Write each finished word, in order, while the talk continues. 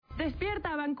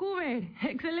Despierta, Vancouver.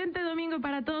 Excelente domingo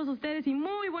para todos ustedes y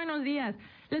muy buenos días.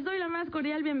 Les doy la más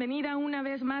cordial bienvenida una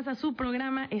vez más a su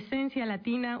programa Esencia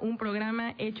Latina, un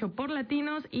programa hecho por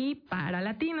latinos y para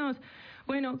latinos.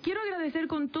 Bueno, quiero agradecer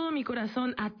con todo mi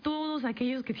corazón a todos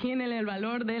aquellos que tienen el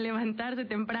valor de levantarse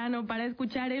temprano para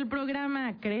escuchar el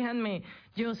programa. Créanme,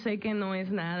 yo sé que no es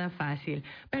nada fácil,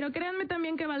 pero créanme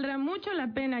también que valdrá mucho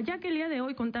la pena, ya que el día de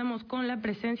hoy contamos con la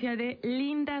presencia de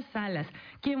Linda Salas,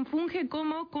 quien funge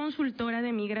como consultora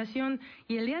de migración,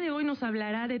 y el día de hoy nos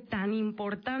hablará de tan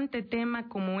importante tema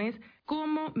como es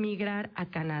cómo migrar a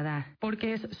Canadá,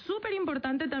 porque es súper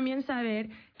importante también saber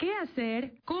qué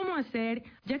hacer, cómo hacer,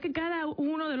 ya que cada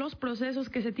uno de los procesos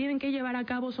que se tienen que llevar a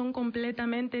cabo son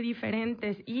completamente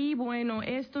diferentes. Y bueno,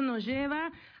 esto nos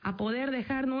lleva a poder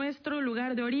dejar nuestro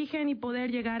lugar de origen y poder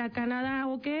llegar a Canadá,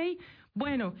 ¿ok?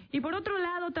 Bueno, y por otro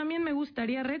lado también me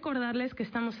gustaría recordarles que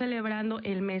estamos celebrando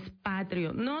el mes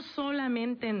patrio, no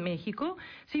solamente en México,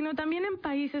 sino también en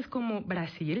países como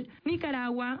Brasil,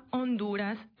 Nicaragua,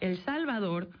 Honduras, El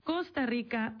Salvador, Costa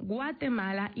Rica,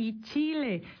 Guatemala y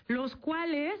Chile, los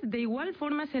cuales de igual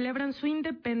forma celebran su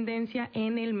independencia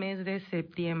en el mes de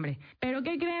septiembre. ¿Pero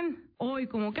qué creen? Hoy,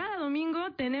 como cada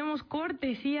domingo, tenemos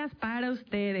cortesías para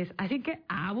ustedes, así que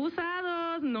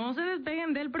abusados, no se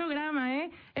despeguen del programa, ¿eh?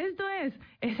 Esto es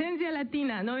Esencia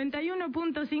Latina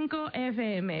 91.5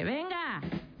 FM. ¡Venga!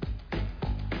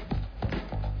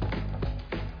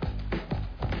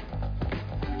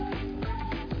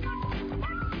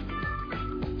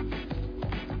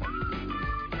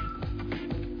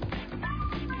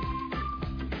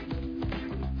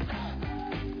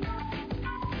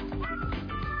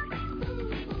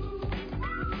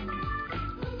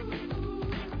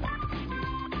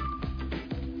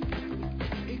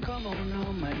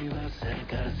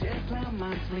 Si es la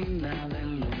más linda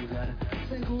del lugar,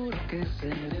 seguro que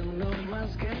seré uno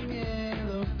más que el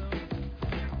miedo.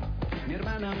 Mi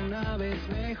hermana una vez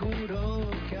me juró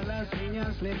que a las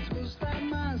niñas les gusta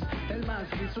más el más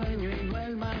risueño y no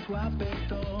el más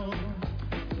guapetón.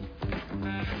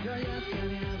 Yo ya te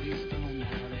había visto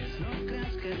una vez, no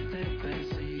creas que te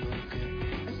persigo, que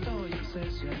estoy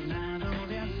obsesionado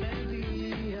de hace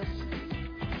días.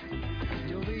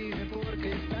 Yo vine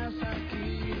porque estás aquí.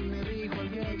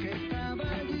 Que estaba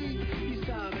allí y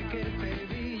sabe que te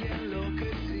vi y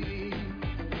enloquecí.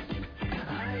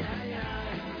 Ay, ay,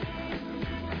 ay,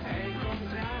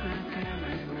 encontré a la que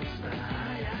me gusta.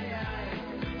 Ay, ay, ay,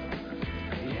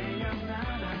 y ella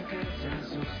nada que se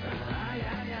asusta. Ay,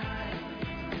 ay, ay,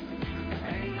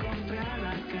 encontré a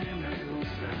la que me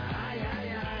gusta. Ay, ay,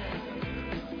 ay,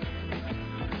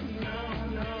 no,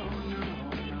 no, no.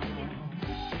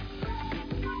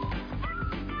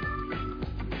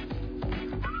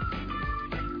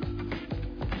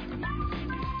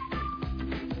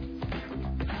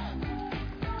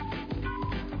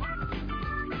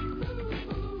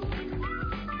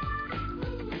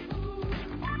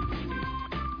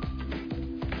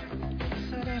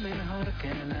 Que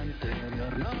el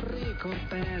anterior, no rico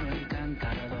pero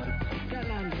encantador,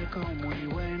 galante con muy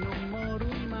buen humor,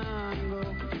 un mango.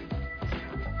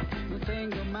 No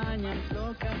tengo mañas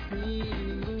locas ni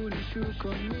ningún issue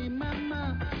con mi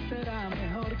mamá, será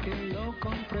mejor que lo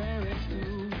compruebes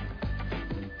tú.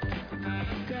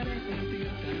 Que haré sentir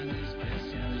tan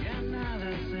especial, ya nada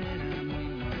será muy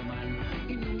normal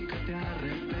y nunca te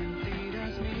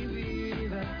arrepentirás, mi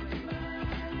vida.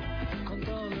 Con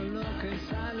todo lo que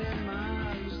sale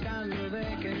mal, buscando de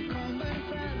qué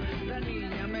conversar, la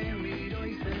niña me miró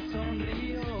y se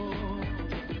sonrió.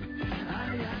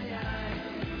 Ay, ay, ay,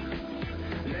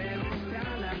 le gusta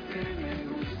a la que me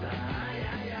gusta. Ay,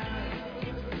 ay, ay,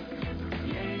 y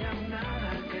ella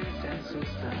nada que se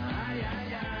asusta.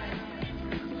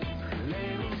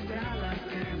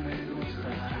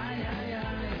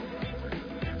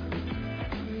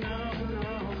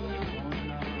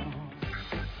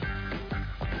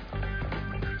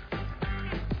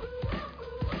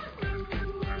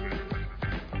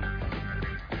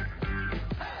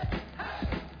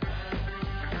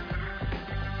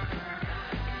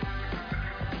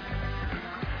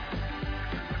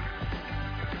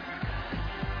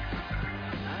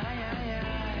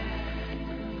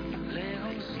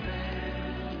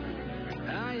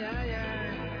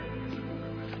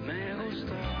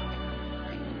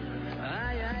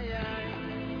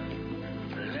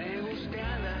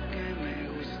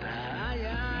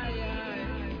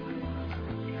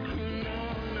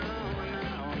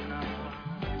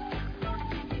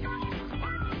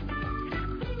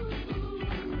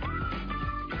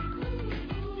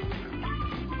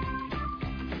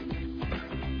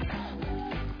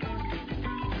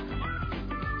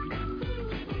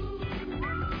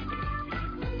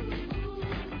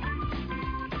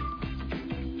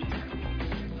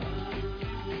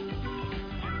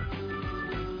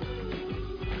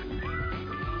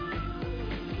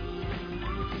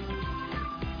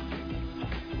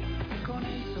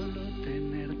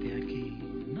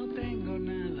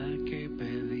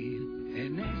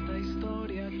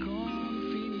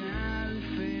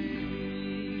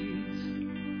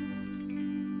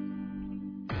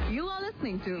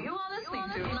 listening to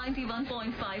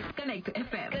 91.5 Connect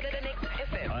FM.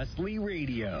 Asli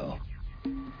Radio.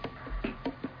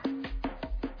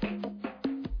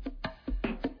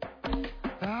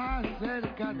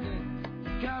 Acércate,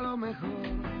 que a lo mejor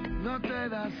no te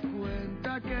das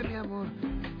cuenta que mi amor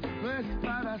no es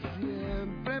para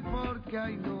siempre, porque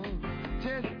hay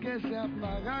noches que se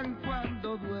apagan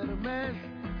cuando duermes.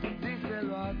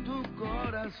 Díselo a tu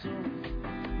corazón,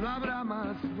 no habrá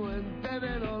más fuente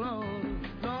de dolor.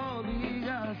 No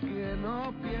digas que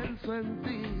no pienso en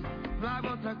ti, no hago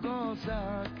otra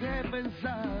cosa que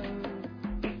pensar.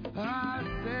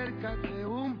 Acércate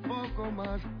un poco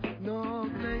más, no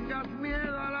tengas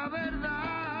miedo a la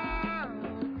verdad.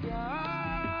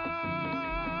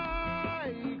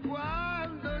 Y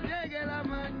cuando llegue la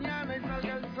mañana y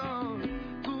salga el sol,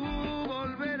 tú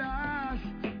volverás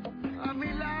a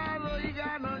mi lado y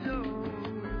gano yo.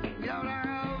 Y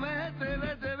ahora vete,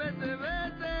 vete, vete,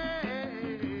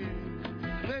 vete,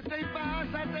 vete y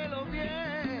pásatelo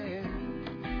bien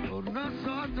por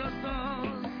nosotros dos.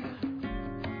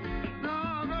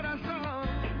 No, corazón,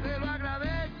 te lo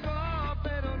agradezco,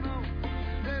 pero no,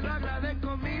 te lo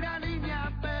agradezco, mira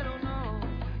niña, pero no,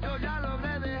 yo ya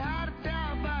logré dejarte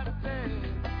aparte,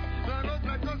 no hago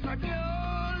otra cosa que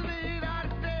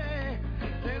olvidarte.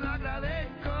 Te lo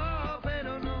agradezco,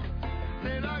 pero no,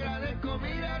 te lo agradezco,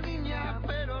 mira niña,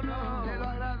 pero no, te lo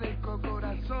agradezco,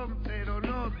 corazón, pero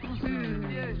no, tú sigues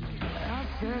bien.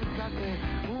 Acércate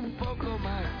un poco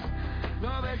más,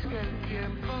 no ves que el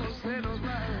tiempo se nos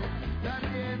va, la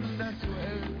rienda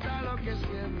suelta lo que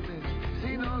sientes,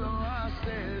 si no lo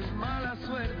haces mala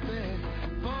suerte,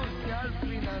 porque al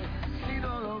final si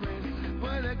no lo ves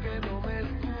puede que no me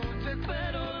escuches,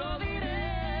 pero lo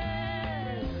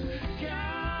diré, que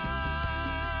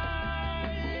hay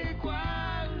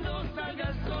cuando salga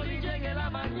el sol y llegue la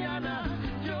mañana,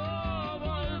 yo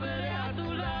volveré a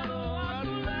tu lado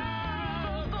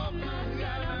con más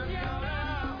ganas. Y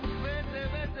ahora vete,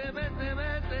 vete, vete,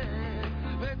 vete,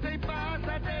 vete y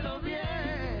pásatelo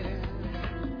bien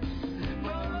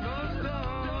por los dos.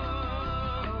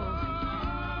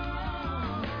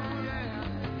 Yeah.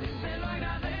 Te lo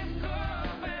agradezco,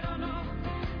 pero no,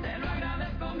 te lo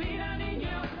agradezco, mira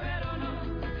niño, pero no,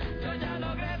 yo ya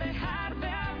logré dejarte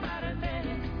aparte,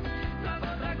 no hago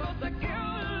otra cosa que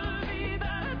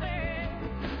olvidarte.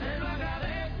 Te lo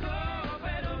agradezco,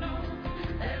 pero no,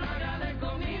 te lo agradezco,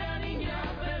 mira niña,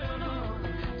 pero no,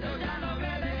 yo ya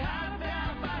logré dejarte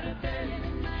aparte,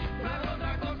 no hago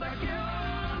otra cosa que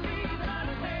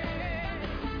olvidarte.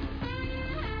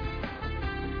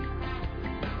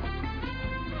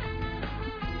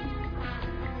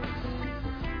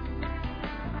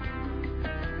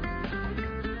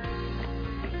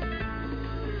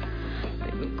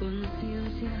 Tengo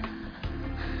conciencia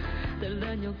del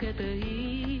daño que te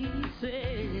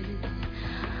hice,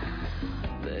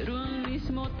 pero al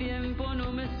mismo tiempo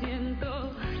no me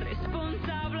siento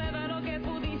responsable de lo que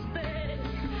pudiste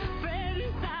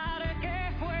pensar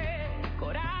que fue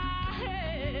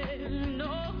coraje,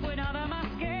 no fue nada más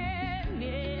que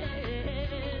miedo.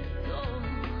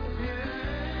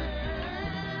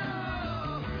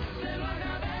 Te lo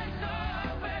agradezco,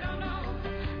 pero no,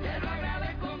 te lo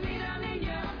agradezco, mira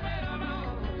niña, pero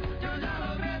no, yo ya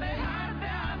logré dejarte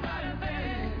aparte,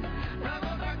 no hago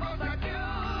otra cosa que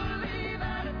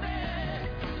olvidarte.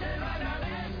 Te lo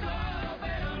agradezco,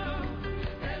 pero no,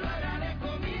 te lo agradezco,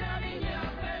 mira niña,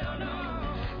 pero no,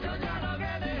 yo ya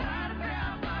logré dejarte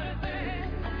aparte,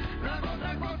 no hago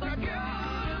otra cosa que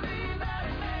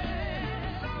olvidarte.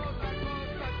 No hago otra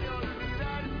cosa que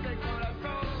olvidarte,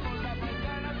 corazón, por la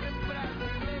mañana temprano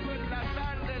y luego en la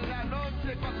tarde, en la noche,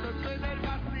 cuando estoy en el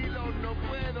vacilo, no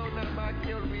puedo nada más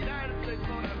que olvidarte,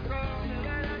 corazón.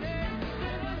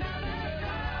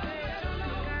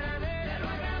 Te lo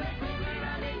agradezco,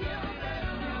 mira niña, pero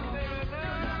no, yo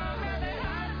ya logré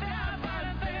dejarte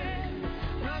aparte,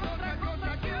 no hago otra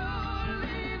cosa que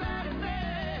olvidarte.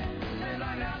 Te lo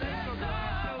agradezco,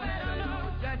 pero no,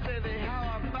 ya te he dejado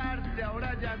aparte,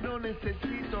 ahora ya no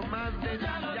necesito más de ti,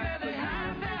 ya estoy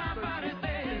aparte.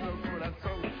 Pero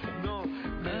corazón, no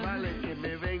me vale que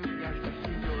me vengas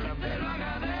así llorando. Te lo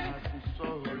agradezco. Tus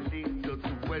ojos lindos,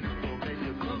 tu cuerpo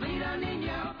bello, tu vida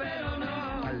niña, pero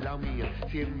no. Al lado mío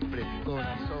siempre,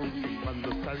 corazón, que cuando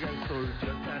salga el sol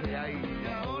yo estaré ahí.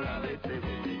 Ahora vete,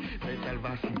 vete, vete al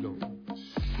vacilón.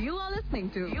 You are listening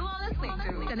to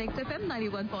Connect FM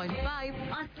 91.5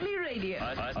 Asli Radio.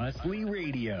 Asli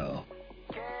Radio.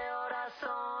 ¿Qué horas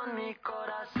son, mi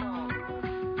corazón?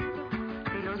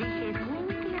 Te lo dije muy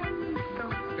clarito.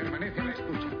 Permanece a la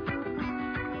escucha.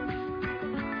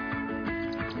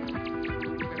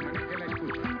 Permanece a la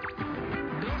escucha.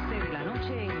 12 de la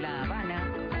noche en La Habana,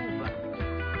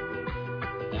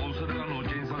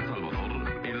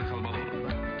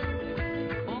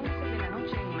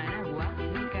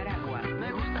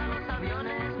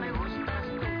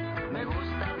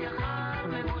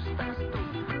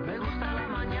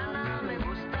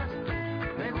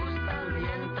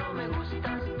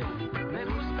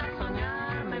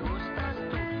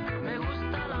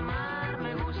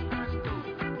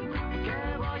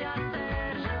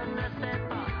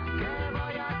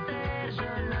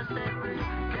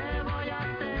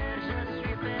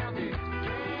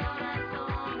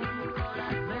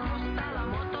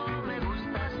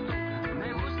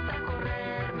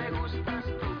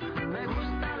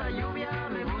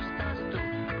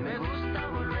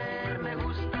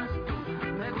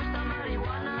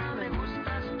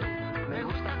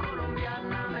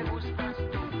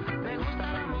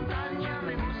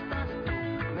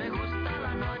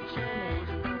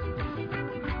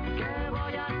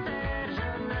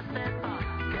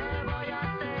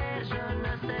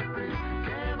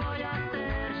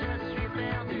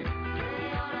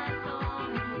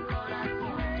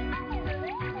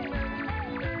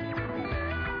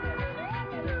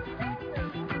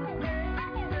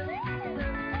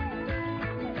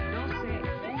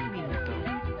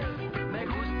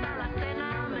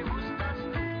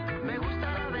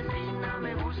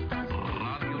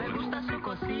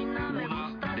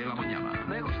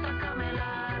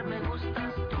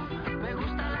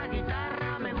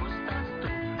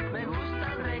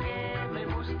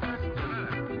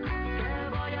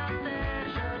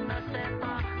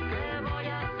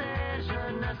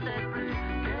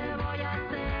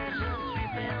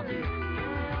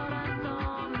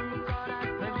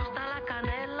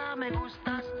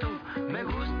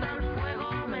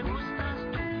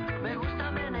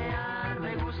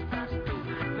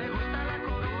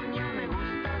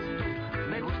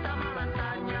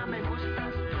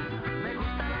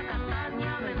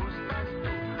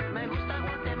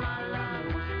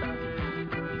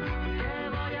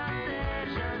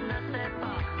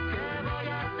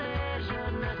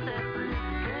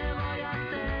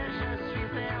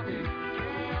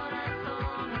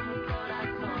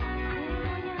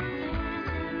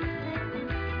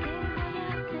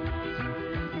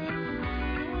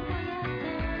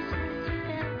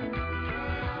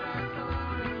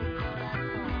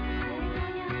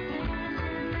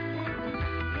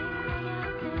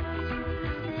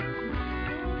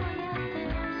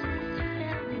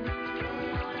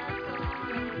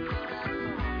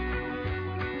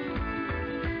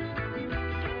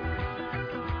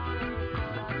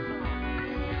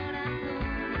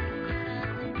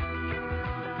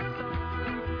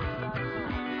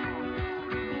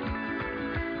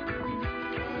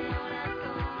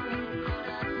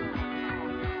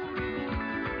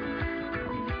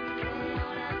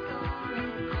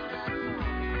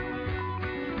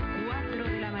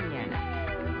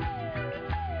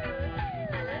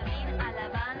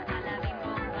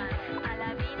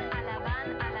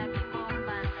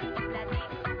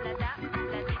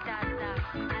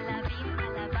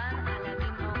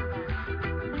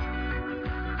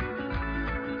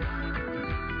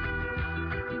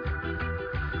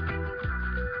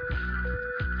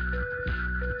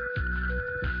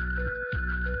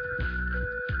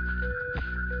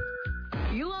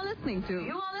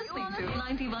 listening to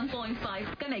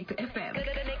 91.5 Connect FM.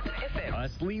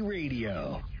 Hustly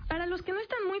Radio. Para los que no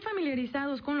están muy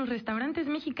familiarizados con los restaurantes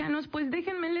mexicanos, pues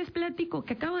déjenme les platico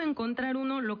que acabo de encontrar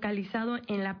uno localizado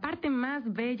en la parte más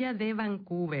bella de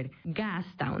Vancouver,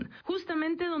 Gastown,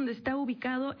 justamente donde está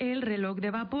ubicado el reloj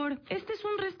de vapor. Este es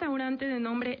un restaurante de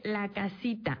nombre La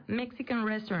Casita, Mexican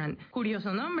Restaurant.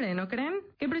 Curioso nombre, ¿no creen?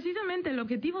 Que precisamente el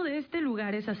objetivo de este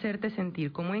lugar es hacerte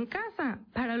sentir como en casa.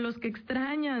 Para los que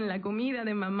extrañan la comida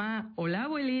de mamá o la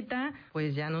abuelita,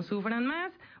 pues ya no sufran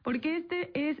más, porque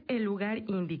este es el lugar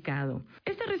indicado.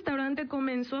 Este restaurante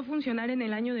comenzó a funcionar en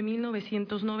el año de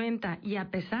 1990 y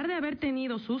a pesar de haber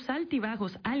tenido sus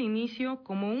altibajos al inicio,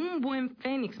 como un buen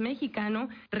fénix mexicano,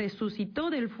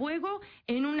 resucitó del fuego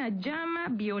en una llama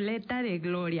violeta de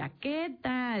gloria. ¿Qué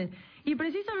tal? Y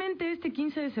precisamente este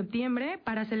 15 de septiembre,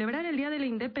 para celebrar el Día de la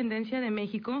Independencia de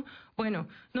México, bueno,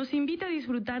 nos invita a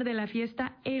disfrutar de la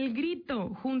fiesta El Grito,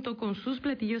 junto con sus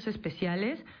platillos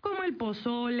especiales, como el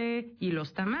pozole y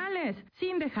los tamales,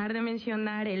 sin dejar de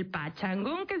mencionar el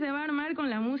pachangón que se va a armar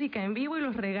con la música en vivo y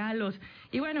los regalos.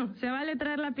 Y bueno, ¿se vale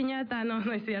traer la piñata? No,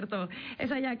 no es cierto.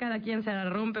 Esa ya cada quien se la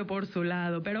rompe por su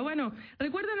lado. Pero bueno,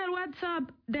 recuerden el WhatsApp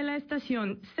de la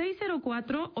estación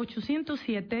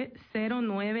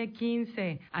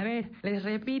 604-807-0915. A ver, les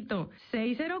repito,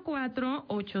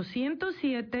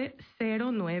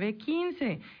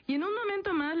 604-807-0915. Y en un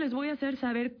momento más les voy a hacer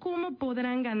saber cómo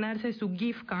podrán ganarse su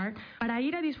gift card para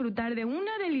ir a disfrutar de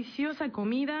una deliciosa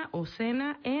comida o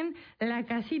cena en La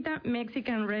Casita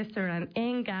Mexican Restaurant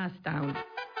en Gastown.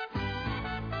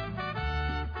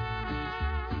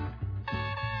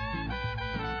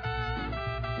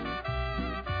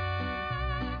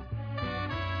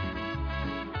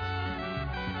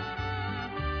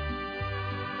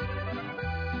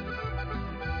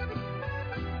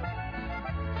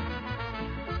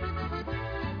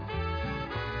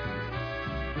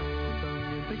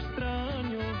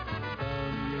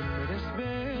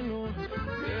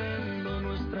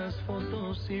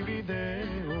 Y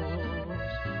videos,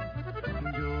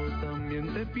 yo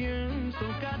también te pienso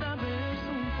cada vez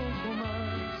un poco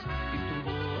más, y tu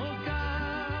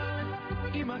boca,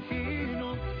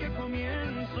 imagino que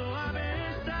comienzo a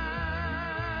besar,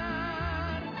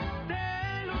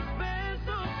 de los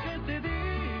besos que te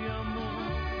di,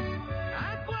 amor,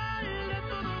 ¿a cuál de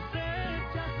todos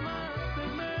echas más de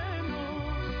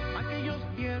menos? Aquellos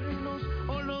tiernos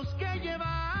o los que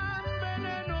llevan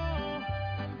veneno,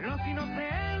 los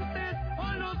inocentes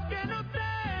o los que no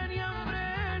tenían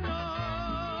freno,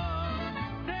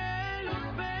 de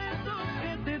los besos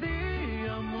que te di,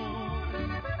 amor,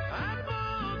 ¿a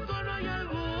poco no hay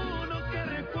alguno que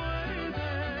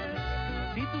recuerde?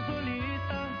 Si tú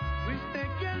solita fuiste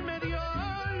quien me dio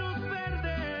luz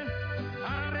verde,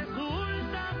 ahora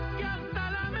resulta que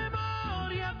hasta la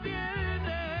memoria pierdes.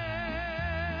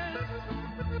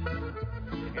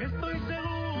 Estoy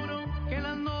seguro que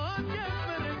las noches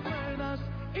me recuerdas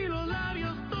y los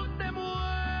labios tú te muerdes.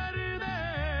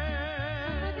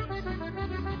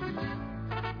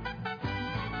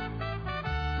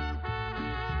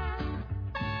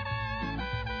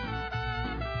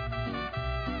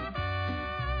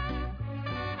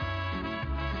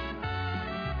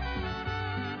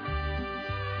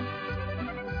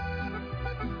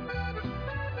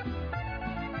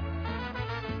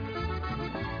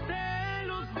 De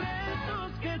los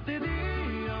besos que te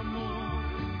di, amor,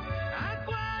 ¿a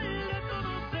cuál de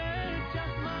todos echas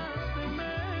más de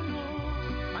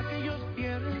menos? Aquellos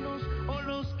tiernos o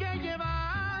los que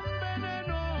llevan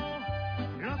veneno,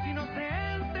 los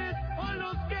inocentes o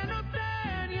los que no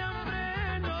tenían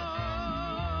freno,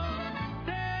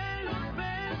 de los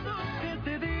besos que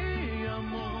te di,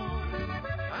 amor,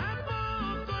 ¿a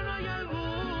poco no hay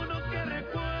alguno que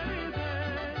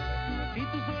recuerde? Si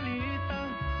tú solita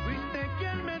fuiste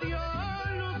quien me dio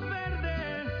luz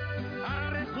verde, ahora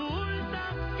resulta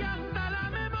que hasta la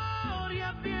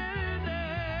memoria pierdes.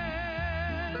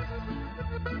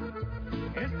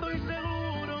 Estoy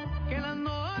seguro que las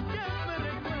noches me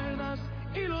recuerdas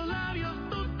y los labios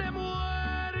tú te muerdes.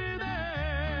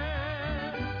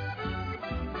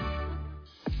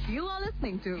 You are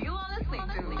listening to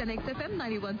Connect FM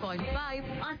 91.5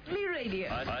 Hustly Radio.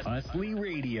 Hustly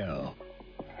Radio.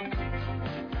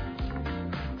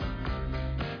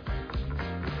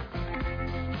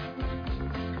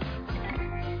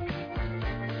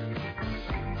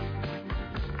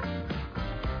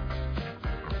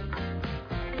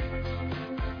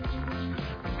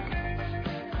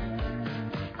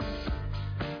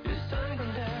 Estoy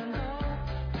contento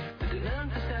de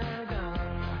tenerte cerca,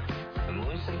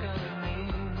 muy cerca de mí.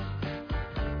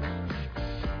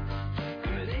 Que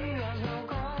me digas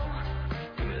loco,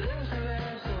 que me des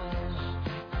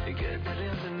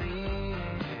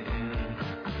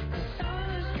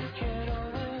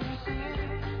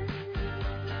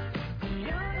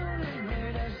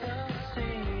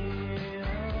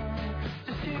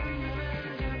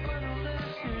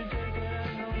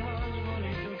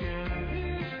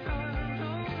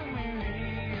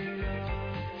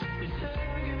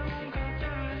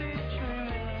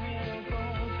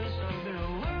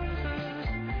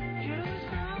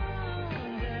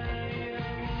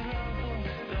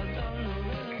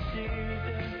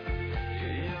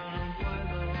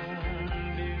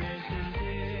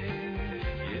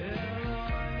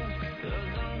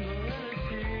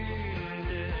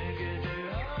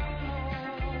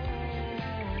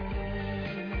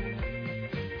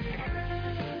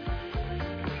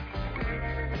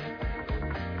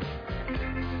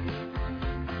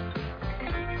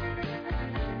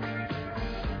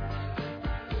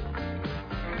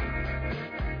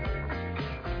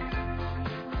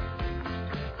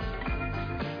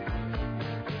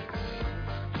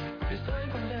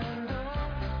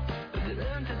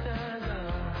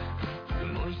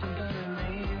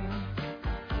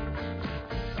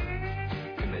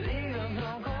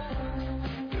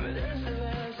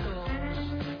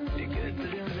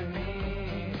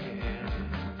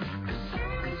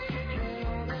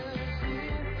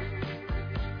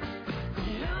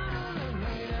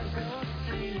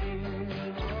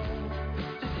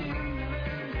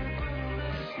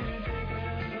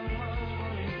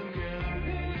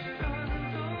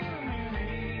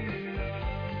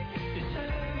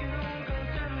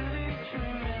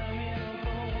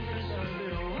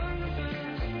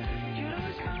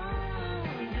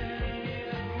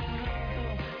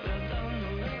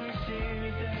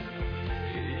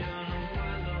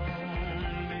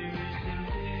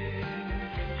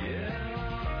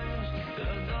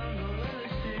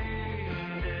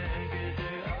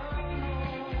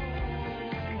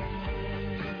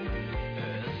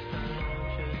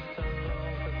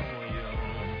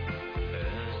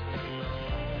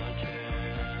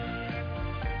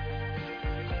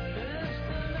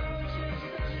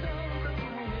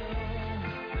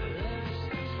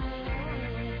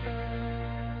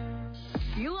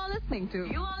listening to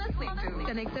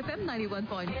Connect FM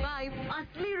 91.5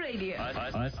 Asli Radio.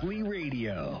 Asli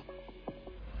Radio.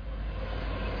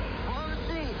 Oh,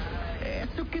 sí,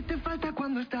 eso que te falta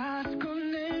cuando estás con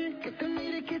él, que te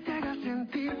mire, que te haga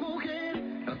sentir mujer.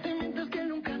 No te mientas que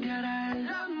nunca te hará el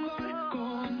amor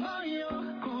como yo,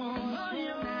 como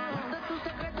yo. Guarda tus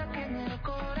secretos que en el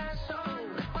corazón,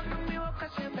 cuando mi boca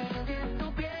se perde en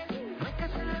tu piel. No hay que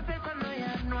celebrar cuando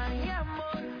ya no hay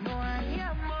amor, no hay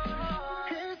amor.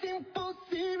 Es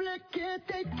imposible que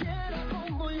te quiera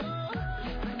como yo. No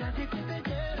hay nadie que te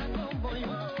quiera como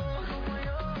yo.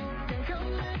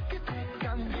 Déjame que te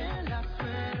cambie la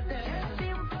suerte. Es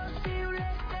imposible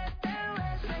que te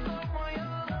bese como yo.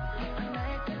 No hay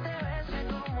nadie que te bese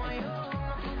como yo,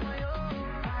 como yo.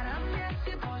 Para mí es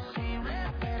imposible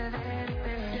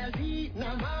perderte. Y así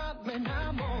nada más me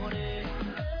enamoré.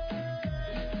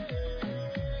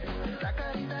 Esa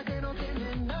carita que no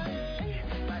tiene nadie,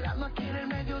 bailando aquí en el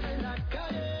medio de la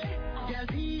calle. Y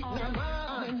así nada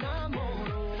más me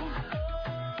enamoró.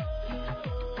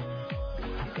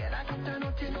 Quisiera que esta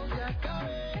noche no se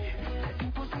acabe. Es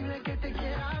imposible que te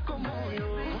quiera como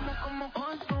yo. Como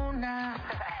Ozuna.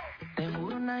 Te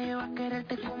juro nadie va a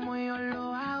quererte como yo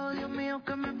lo hago. Dios mío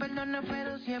que me perdone,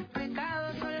 pero si es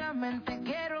pecado. Solamente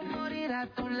quiero morir a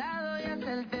tu lado y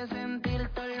hacerte sentir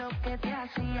todo lo que te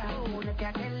hacía. Juro que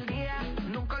aquel día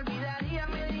nunca olvidaría.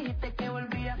 Me dijiste que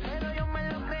volvías, pero yo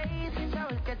me lo creí sin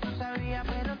saber que tú sabías.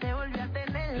 Pero te volví a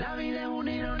tener. La vida es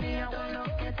una ironía, todo lo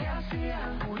que te hacía.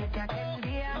 Juro que aquel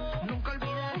día nunca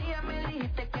olvidaría. Me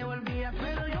dijiste que volvías,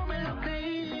 pero yo me lo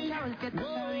creí sin saber que tú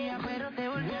sabías. Pero te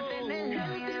volví a tener. La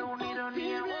vida es una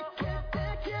ironía. Que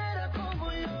te quiera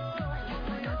como yo.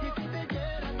 No hay nadie que te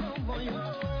quiera como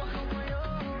yo.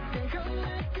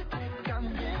 Déjame que te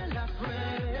cambie la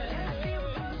suerte. Es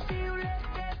imposible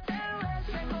que te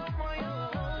bese como yo.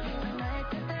 No hay nadie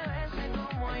que te bese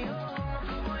como yo,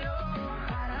 como yo.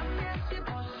 Para mí es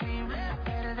imposible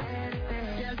perderte.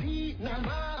 Y así nada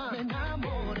más me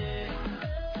enamoré.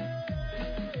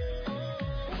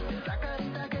 Esa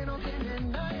carita que no tiene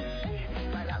nadie,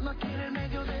 bailando aquí en el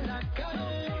medio de la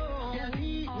calle. Y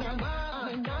así nada más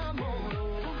me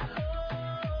enamoró.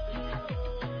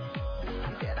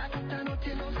 Quisiera que esta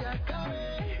noche no se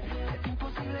acabe. Es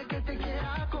imposible que te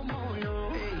quiera como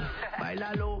yo. Hey,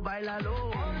 báilalo, báilalo.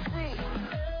 Oh, sí.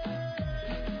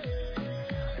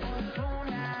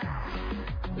 Ozuna.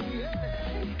 Yeah.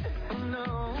 Oh, no.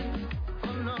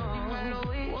 Oh, no. Dímelo,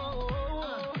 oh, oh,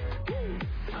 oh.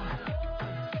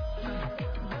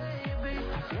 Baby,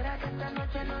 quisiera que esta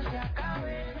noche no se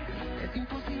acabe. Es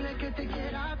imposible que te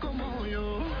quiera como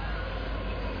yo.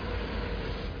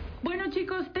 Bueno,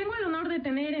 chicos, tengo el honor de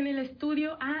tener en el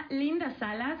estudio a Linda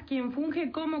Salas, quien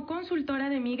funge como consultora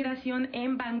de migración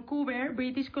en Vancouver,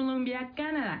 British Columbia,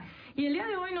 Canadá. Y el día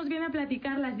de hoy nos viene a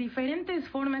platicar las diferentes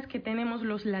formas que tenemos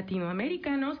los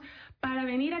latinoamericanos para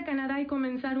venir a Canadá y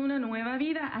comenzar una nueva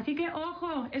vida. Así que,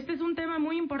 ojo, este es un tema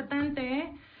muy importante,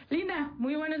 ¿eh? Linda,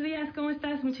 muy buenos días, ¿cómo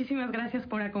estás? Muchísimas gracias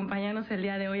por acompañarnos el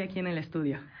día de hoy aquí en el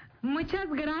estudio. Muchas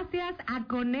gracias a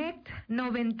Connect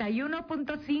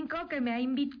 91.5 que me ha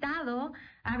invitado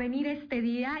a venir este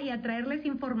día y a traerles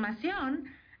información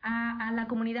a la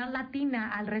comunidad latina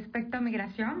al respecto a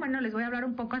migración. Bueno, les voy a hablar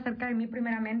un poco acerca de mí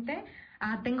primeramente.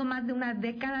 Tengo más de una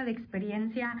década de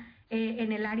experiencia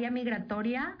en el área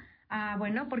migratoria.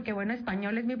 Bueno, porque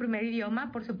español es mi primer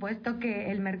idioma. Por supuesto que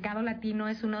el mercado latino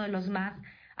es uno de los más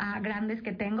grandes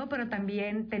que tengo, pero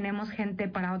también tenemos gente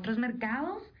para otros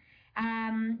mercados.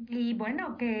 Y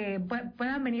bueno, que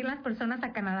puedan venir las personas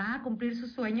a Canadá a cumplir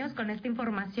sus sueños con esta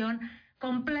información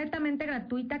completamente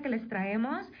gratuita que les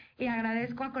traemos, y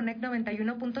agradezco a Connect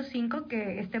 91.5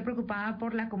 que esté preocupada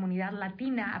por la comunidad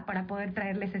latina para poder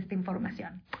traerles esta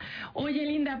información. Oye,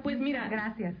 Linda, pues mira,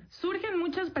 gracias. Surgen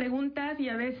muchas preguntas y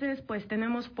a veces pues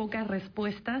tenemos pocas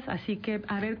respuestas, así que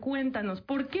a ver, cuéntanos,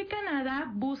 ¿por qué Canadá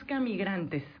busca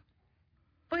migrantes?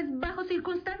 Pues bajo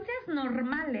circunstancias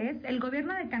normales, el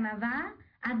gobierno de Canadá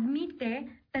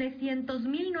admite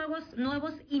 300,000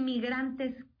 nuevos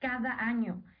inmigrantes cada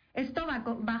año. Esto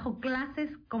bajo clases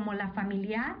como la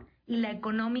familiar y la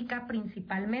económica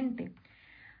principalmente.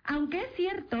 Aunque es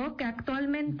cierto que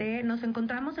actualmente nos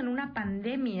encontramos en una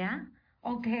pandemia,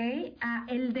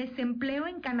 el desempleo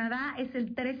en Canadá es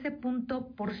el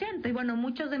 13%. Y bueno,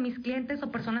 muchos de mis clientes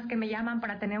o personas que me llaman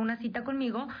para tener una cita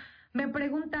conmigo me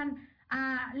preguntan,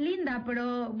 Linda,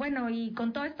 pero bueno, y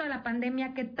con todo esto de la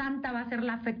pandemia, ¿qué tanta va a ser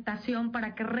la afectación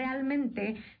para que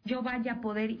realmente yo vaya a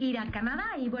poder ir a Canadá?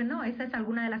 Y bueno, esa es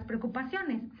alguna de las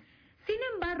preocupaciones. Sin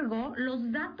embargo,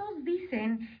 los datos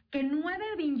dicen que 9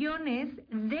 billones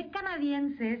de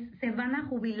canadienses se van a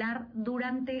jubilar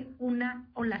durante una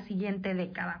o la siguiente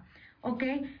década. ¿Ok?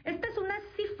 Esta es una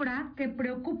cifra que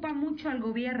preocupa mucho al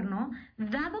gobierno,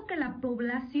 dado que la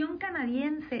población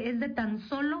canadiense es de tan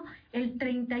solo el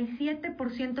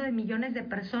 37% de millones de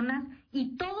personas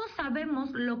y todos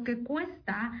sabemos lo que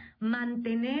cuesta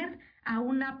mantener a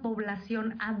una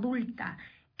población adulta.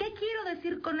 ¿Qué quiero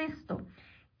decir con esto?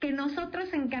 Que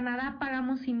nosotros en Canadá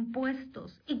pagamos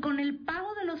impuestos y con el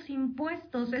pago de los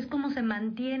impuestos es como se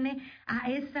mantiene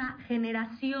a esa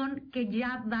generación que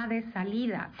ya va de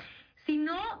salida. Si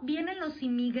no, vienen los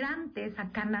inmigrantes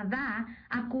a Canadá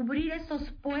a cubrir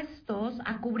esos puestos,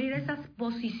 a cubrir esas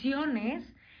posiciones,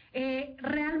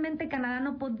 realmente Canadá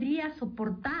no podría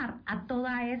soportar a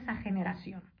toda esa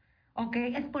generación. ¿Ok?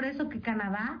 Es por eso que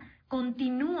Canadá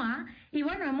continúa, y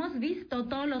bueno, hemos visto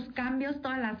todos los cambios,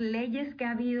 todas las leyes que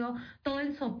ha habido, todo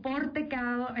el soporte que ha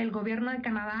dado el gobierno de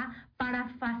Canadá para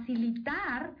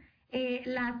facilitar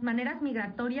las maneras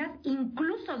migratorias,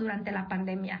 incluso durante la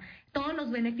pandemia. Todos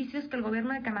los beneficios que el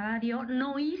gobierno de Canadá dio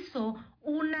no hizo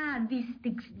una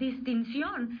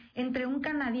distinción entre un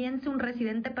canadiense, un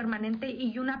residente permanente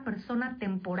y una persona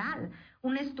temporal.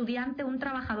 Un estudiante, un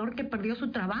trabajador que perdió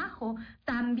su trabajo,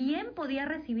 también podía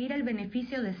recibir el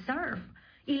beneficio de SURF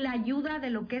y la ayuda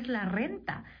de lo que es la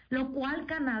renta, lo cual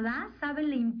Canadá sabe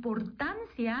la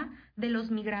importancia de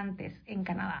los migrantes en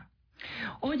Canadá.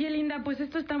 Oye, Linda, pues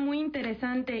esto está muy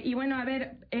interesante. Y bueno, a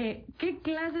ver, ¿qué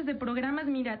clases de programas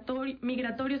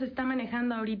migratorios está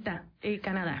manejando ahorita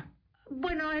Canadá?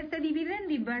 Bueno, se divide en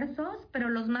diversos, pero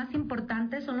los más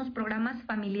importantes son los programas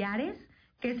familiares,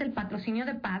 que es el patrocinio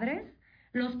de padres,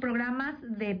 los programas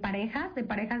de parejas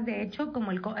de hecho,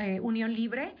 como el Unión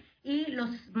Libre, y los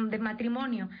de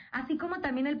matrimonio, así como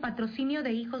también el patrocinio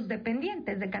de hijos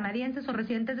dependientes, de canadienses o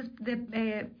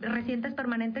residentes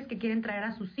permanentes que quieren traer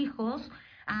a sus hijos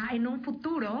en un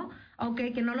futuro,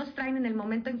 que no los traen en el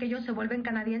momento en que ellos se vuelven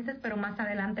canadienses, pero más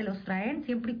adelante los traen,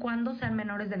 siempre y cuando sean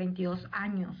menores de 22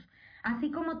 años. Así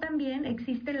como también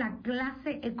existe la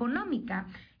clase económica,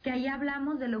 que ahí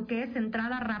hablamos de lo que es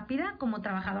entrada rápida como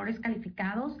trabajadores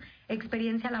calificados,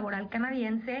 experiencia laboral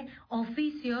canadiense,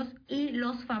 oficios y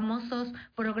los famosos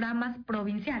programas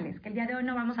provinciales, que el día de hoy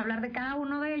no vamos a hablar de cada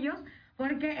uno de ellos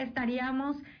porque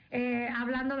estaríamos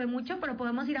hablando de mucho, pero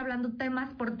podemos ir hablando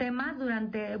temas por temas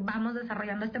vamos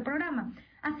desarrollando este programa.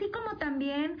 Así como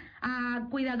también a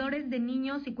cuidadores de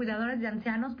niños y cuidadores de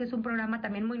ancianos, que es un programa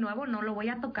también muy nuevo, no lo voy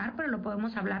a tocar, pero lo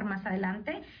podemos hablar más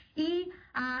adelante, y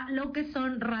a lo que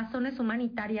son razones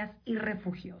humanitarias y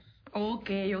refugios. Ok.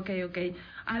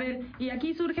 A ver, y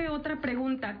aquí surge otra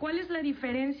pregunta. ¿Cuál es la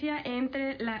diferencia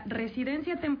entre la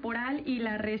residencia temporal y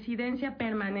la residencia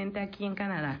permanente aquí en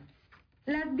Canadá?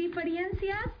 Las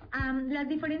diferencias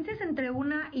entre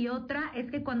una y otra es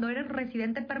que cuando eres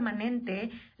residente permanente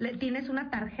tienes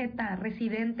una tarjeta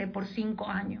residente por 5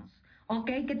 años, ¿ok?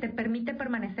 Que te permite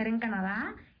permanecer en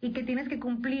Canadá y que tienes que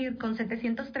cumplir con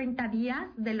 730 días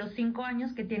de los 5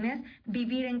 años que tienes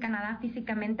vivir en Canadá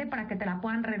físicamente para que te la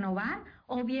puedan renovar,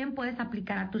 o bien puedes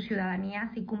aplicar a tu ciudadanía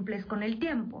si cumples con el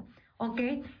tiempo. ¿Ok?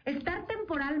 Estar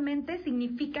temporalmente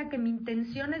significa que mi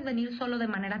intención es venir solo de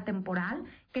manera temporal,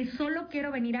 que solo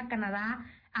quiero venir a Canadá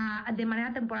de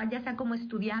manera temporal, ya sea como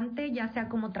estudiante, ya sea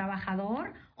como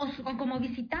trabajador, o como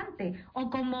visitante, o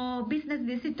como business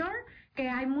visitor, que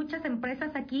hay muchas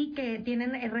empresas aquí que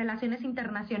tienen relaciones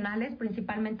internacionales,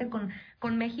 principalmente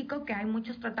con México, que hay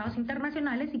muchos tratados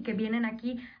internacionales y que vienen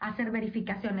aquí a hacer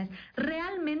verificaciones.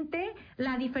 Realmente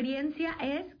la diferencia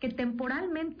es que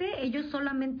temporalmente ellos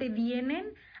solamente vienen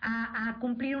a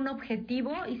cumplir un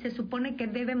objetivo y se supone que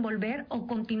deben volver o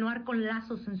continuar con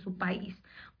lazos en su país.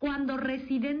 Cuando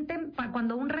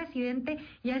un residente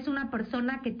ya es una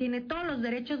persona que tiene todos los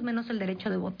derechos menos el derecho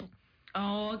de voto.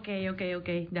 Ok,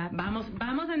 ya,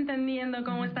 vamos entendiendo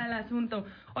cómo está el asunto.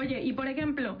 Oye, y por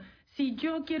ejemplo, si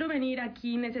yo quiero venir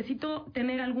aquí, ¿necesito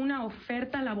tener alguna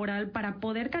oferta laboral para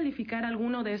poder calificar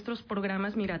alguno de estos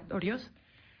programas migratorios?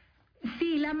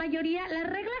 Sí, la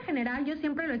regla general, yo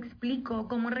siempre lo explico,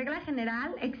 como regla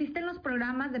general existen los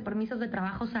programas de permisos de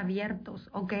trabajos abiertos,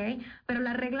 ¿ok? Pero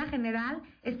la regla general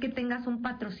es que tengas un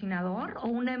patrocinador o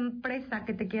una empresa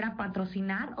que te quiera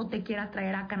patrocinar o te quiera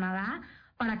traer a Canadá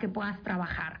para que puedas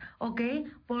trabajar, ¿ok?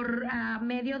 Por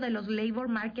medio de los Labor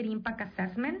Market Impact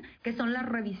Assessment, que son las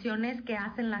revisiones que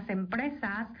hacen las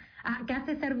empresas, que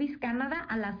hace Service Canada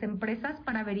a las empresas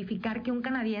para verificar que un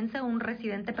canadiense o un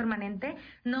residente permanente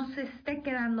no se esté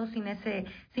quedando sin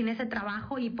ese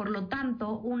trabajo y por lo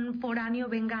tanto un foráneo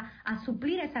venga a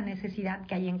suplir esa necesidad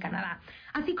que hay en Canadá.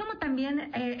 Así como también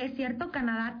es cierto,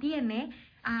 Canadá tiene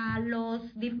a los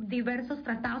diversos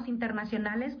tratados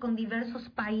internacionales con diversos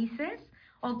países,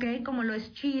 ¿ok? Como lo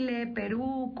es Chile,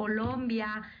 Perú,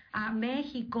 Colombia,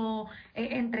 México,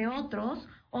 entre otros,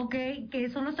 ¿ok? Que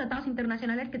son los tratados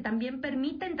internacionales que también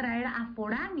permiten traer a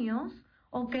foráneos,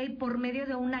 ¿ok? Por medio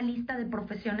de una lista de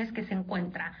profesiones que se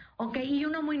encuentra, ¿ok? Y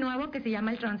uno muy nuevo que se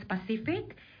llama el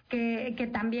Trans-Pacific, que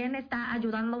también está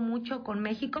ayudando mucho con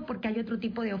México porque hay otro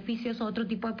tipo de oficios o otro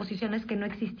tipo de posiciones que no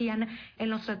existían en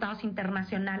los tratados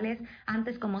internacionales,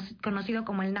 antes conocido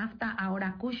como el NAFTA,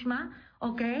 ahora CUSMA,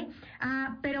 ¿ok?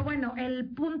 Pero bueno, el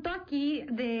punto aquí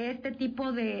de este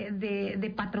tipo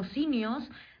de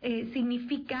patrocinios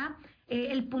significa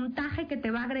el puntaje que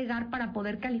te va a agregar para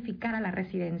poder calificar a la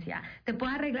residencia. Te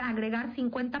puede agregar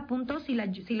 50 puntos si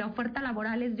la oferta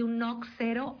laboral es de un NOC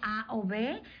 0, A o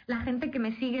B. La gente que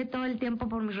me sigue todo el tiempo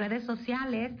por mis redes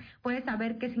sociales puede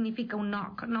saber qué significa un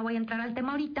NOC. No voy a entrar al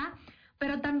tema ahorita,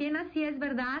 pero también así es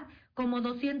verdad, como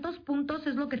 200 puntos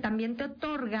es lo que también te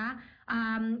otorga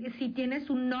si tienes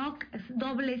un NOC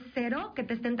 00, que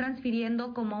te estén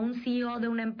transfiriendo como un CEO de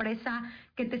una empresa,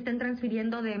 que te estén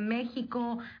transfiriendo de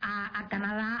México a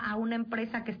Canadá, a una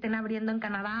empresa que estén abriendo en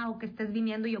Canadá, o que estés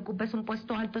viniendo y ocupes un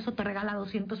puesto alto, eso te regala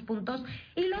 200 puntos.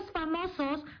 Y los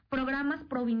famosos programas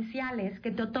provinciales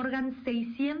que te otorgan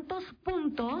 600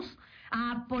 puntos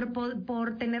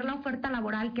por tener la oferta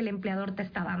laboral que el empleador te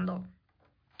está dando.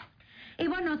 Y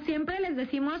bueno, siempre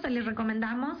les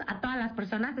recomendamos a todas las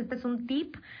personas, este es un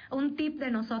tip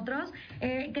de nosotros,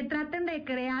 que traten de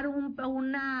crear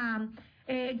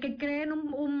que creen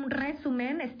un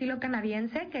resumen estilo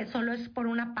canadiense, que solo es por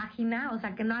una página, o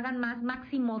sea, que no hagan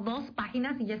máximo 2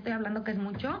 páginas, y ya estoy hablando que es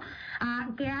mucho,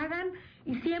 que hagan,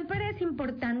 y siempre es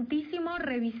importantísimo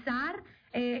revisar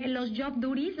los job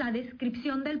duties, la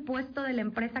descripción del puesto de la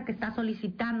empresa que está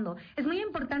solicitando. Es muy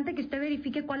importante que usted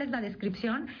verifique cuál es la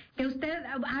descripción, que usted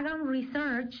haga un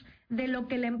research de lo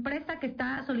que la empresa que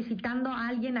está solicitando a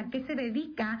alguien, a qué se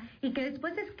dedica, y que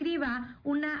después escriba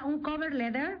un cover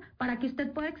letter para que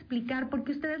usted pueda explicar por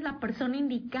qué usted es la persona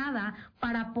indicada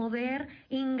para poder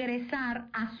ingresar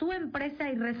a su empresa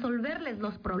y resolverles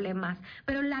los problemas.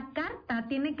 Pero la carta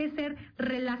tiene que ser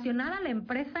relacionada a la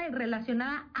empresa y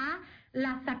relacionada a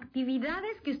las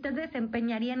actividades que usted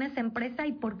desempeñaría en esa empresa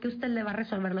y por qué usted le va a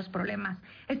resolver los problemas.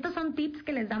 Estos son tips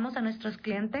que les damos a nuestros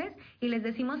clientes y les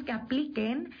decimos que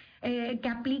apliquen,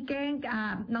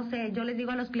 no sé, yo les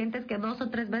digo a los clientes que 2 o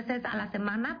 3 veces a la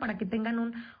semana para que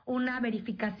tengan una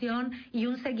verificación y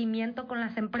un seguimiento con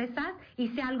las empresas y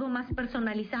sea algo más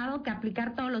personalizado que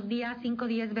aplicar todos los días 5 o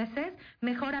 10 veces.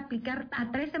 Mejor aplicar a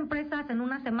 3 empresas en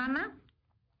una semana,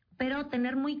 pero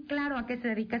tener muy claro a qué se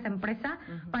dedica esa empresa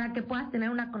para que puedas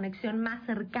tener una conexión más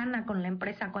cercana con la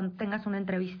empresa cuando tengas una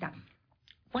entrevista.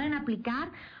 Pueden aplicar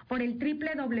por el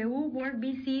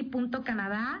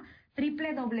www.workbc.canadá,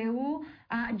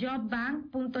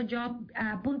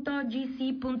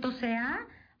 www.jobbank.gc.ca,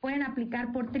 pueden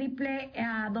aplicar por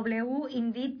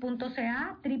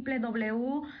www.indeed.ca,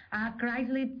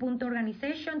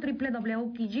 www.chrysler.organization,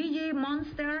 www.kijiji,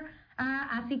 Monster,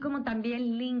 así como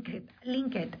también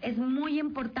LinkedIn. Es muy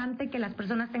importante que las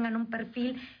personas tengan un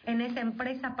perfil en esa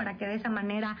empresa para que de esa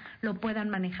manera lo puedan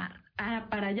manejar.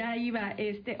 Para allá iba.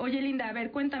 Oye, Linda, a ver,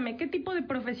 cuéntame, ¿qué tipo de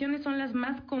profesiones son las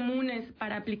más comunes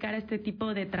para aplicar a este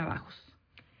tipo de trabajos?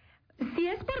 Si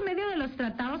es por medio de los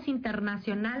tratados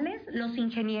internacionales, los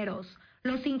ingenieros,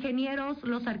 los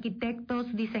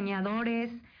arquitectos,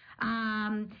 diseñadores,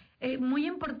 muy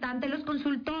importante, los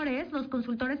consultores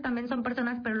también son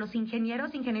personas, pero los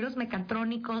ingenieros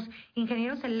mecatrónicos,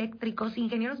 ingenieros eléctricos,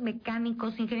 ingenieros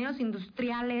mecánicos, ingenieros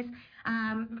industriales,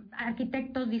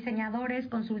 arquitectos, diseñadores,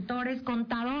 consultores,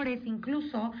 contadores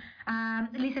incluso,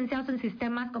 licenciados en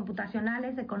sistemas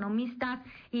computacionales, economistas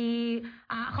y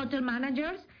hotel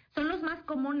managers, son los más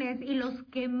comunes y los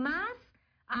que más.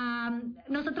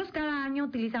 Nosotros cada año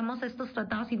utilizamos estos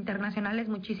tratados internacionales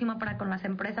muchísimo para con las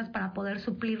empresas para poder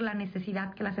suplir la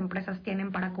necesidad que las empresas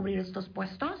tienen para cubrir estos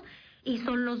puestos y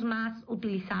son los más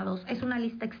utilizados. Es una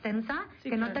lista extensa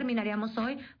que no terminaríamos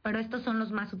hoy, pero estos son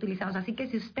los más utilizados. Así que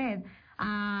si usted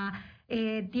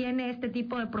tiene este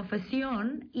tipo de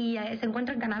profesión y se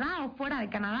encuentra en Canadá o fuera de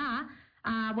Canadá,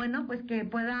 bueno, pues que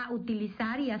pueda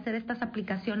utilizar y hacer estas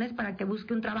aplicaciones para que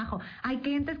busque un trabajo. Hay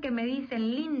clientes que me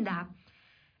dicen, Linda,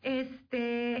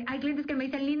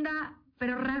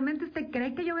 pero ¿realmente usted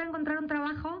cree que yo voy a encontrar un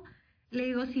trabajo? Le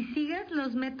digo, si sigues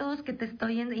los métodos que te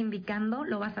estoy indicando,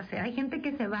 lo vas a hacer. Hay gente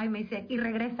que se va y me dice, y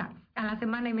regresa a la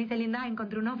semana y me dice, Linda,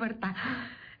 encontré una oferta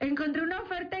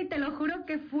y te lo juro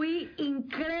que fui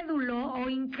incrédulo o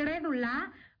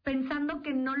incrédula pensando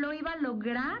que no lo iba a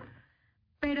lograr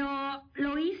pero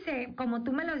lo hice, como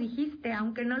tú me lo dijiste,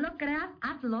 aunque no lo creas,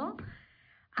 hazlo.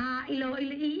 Y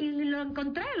lo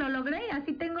encontré, lo logré.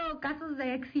 Así tengo casos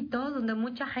de éxito donde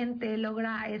mucha gente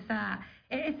logra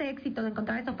ese éxito de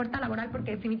encontrar esa oferta laboral,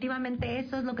 porque definitivamente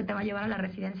eso es lo que te va a llevar a la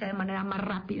residencia de manera más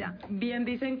rápida. Bien,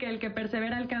 dicen que el que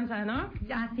persevera alcanza, ¿no?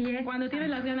 Así es. Cuando tienes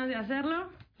las ganas de hacerlo,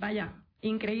 vaya,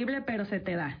 increíble, pero se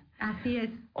te da. Así es.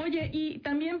 Oye, y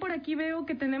también por aquí veo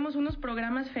que tenemos unos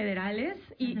programas federales.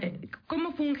 Y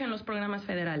 ¿cómo fungen los programas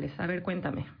federales? A ver,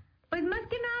 cuéntame. Pues más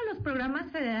que nada los programas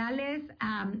federales,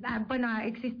 bueno,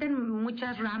 existen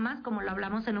muchas ramas, como lo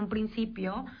hablamos en un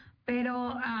principio,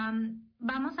 pero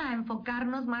vamos a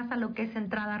enfocarnos más a lo que es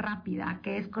entrada rápida,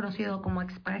 que es conocido como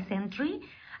Express Entry,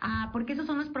 porque esos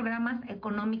son los programas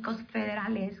económicos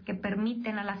federales que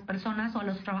permiten a las personas o a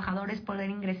los trabajadores poder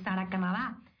ingresar a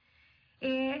Canadá.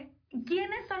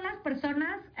 ¿Quiénes son las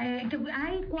personas?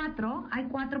 Hay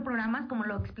cuatro programas, como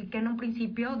lo expliqué en un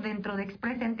principio. Dentro de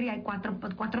Express Entry hay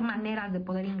cuatro maneras de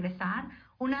poder ingresar.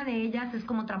 Una de ellas es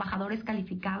como trabajadores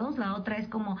calificados, la otra es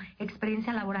como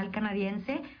experiencia laboral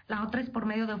canadiense, la otra es por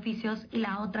medio de oficios y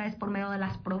la otra es por medio de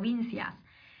las provincias.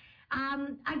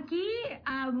 Aquí,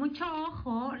 mucho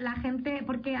ojo, la gente,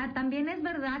 porque también es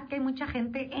verdad que hay mucha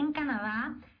gente en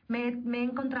Canadá. Me he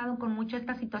encontrado con mucho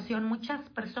esta situación, muchas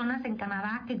personas en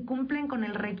Canadá que cumplen con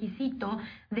el requisito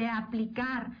de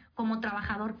aplicar como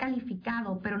trabajador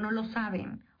calificado, pero no lo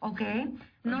saben, ¿ok?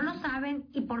 No lo saben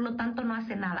y por lo tanto no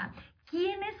hacen nada.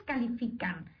 ¿Quiénes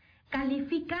califican?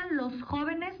 Califican los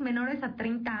jóvenes menores a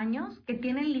 30 años que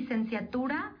tienen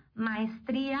licenciatura,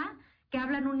 maestría, que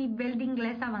hablan un nivel de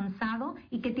inglés avanzado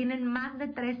y que tienen más de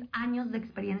 3 años de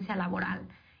experiencia laboral.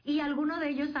 Y algunos de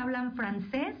ellos hablan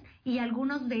francés y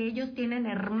algunos de ellos tienen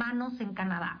hermanos en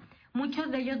Canadá. Muchos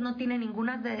de ellos no tienen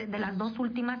ninguna de las dos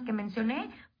últimas que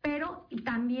mencioné, pero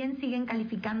también siguen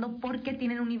calificando porque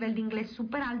tienen un nivel de inglés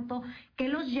súper alto que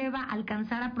los lleva a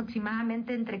alcanzar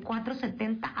aproximadamente entre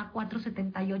 470 a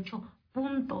 478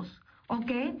 puntos,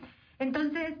 ¿ok?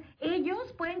 Entonces,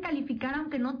 ellos pueden calificar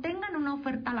aunque no tengan una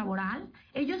oferta laboral,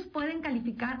 ellos pueden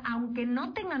calificar aunque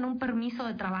no tengan un permiso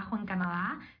de trabajo en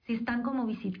Canadá, si están como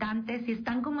visitantes, si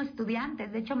están como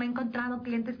estudiantes. De hecho, me he encontrado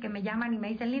clientes que me llaman y me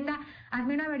dicen, Linda,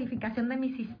 hazme una verificación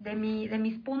de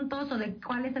mis puntos o de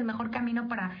cuál es el mejor camino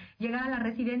para llegar a la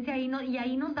residencia. Y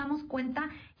ahí nos damos cuenta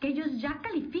que ellos ya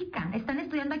califican, están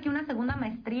estudiando aquí una segunda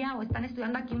maestría o están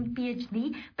estudiando aquí un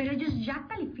PhD, pero ellos ya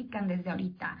califican desde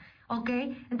ahorita. ¿Ok?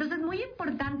 Entonces es muy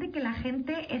importante que la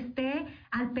gente esté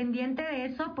al pendiente de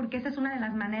eso porque esa es una de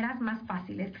las maneras más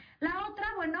fáciles. La otra,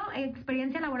 bueno,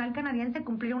 experiencia laboral canadiense,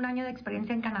 cumplir 1 año de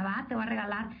experiencia en Canadá te va a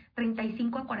regalar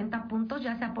 35 a 40 puntos,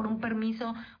 ya sea por un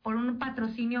permiso, por un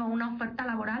patrocinio o una oferta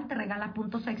laboral, te regala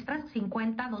puntos extras,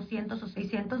 50, 200 o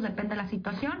 600, depende de la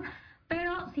situación.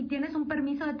 Pero si tienes un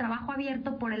permiso de trabajo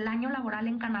abierto por el año laboral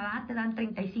en Canadá, te dan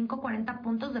 35, 40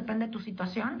 puntos, depende de tu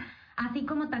situación, así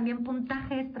como también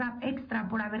puntaje extra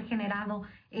por haber generado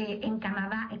en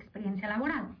Canadá experiencia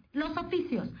laboral. Los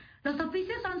oficios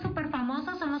son súper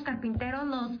famosos, son los carpinteros,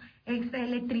 los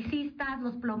electricistas,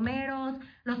 los plomeros,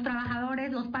 los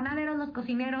trabajadores, los panaderos, los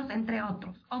cocineros, entre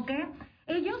otros, ¿ok?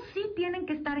 Ellos sí tienen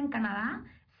que estar en Canadá,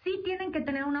 sí tienen que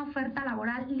tener una oferta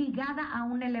laboral ligada a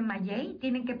un LMIA,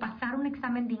 tienen que pasar un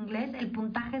examen de inglés, el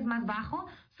puntaje es más bajo,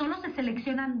 solo se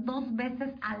seleccionan 2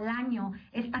 veces al año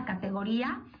esta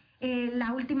categoría,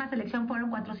 la última selección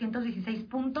fueron 416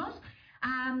 puntos,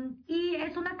 y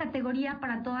es una categoría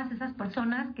para todas esas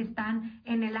personas que están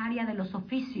en el área de los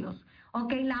oficios.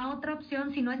 Ok, la otra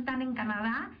opción, si no están en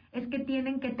Canadá, es que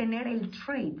tienen que tener el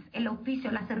trades, el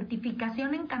oficio, la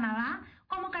certificación en Canadá,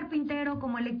 como carpintero,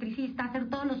 como electricista, hacer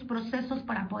todos los procesos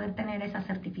para poder tener esa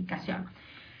certificación.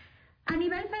 A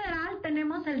nivel federal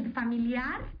tenemos el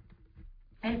familiar,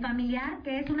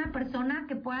 que es una persona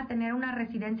que pueda tener una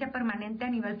residencia permanente a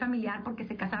nivel familiar porque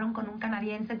se casaron con un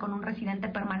canadiense, con un residente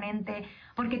permanente,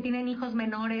 porque tienen hijos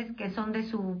menores que son de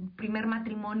su primer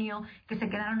matrimonio, que se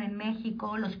quedaron en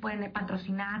México, los pueden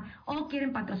patrocinar o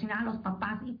quieren patrocinar a los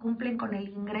papás y cumplen con el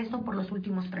ingreso por los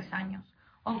últimos 3 años.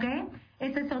 ¿Ok?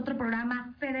 Este es otro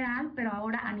programa federal, pero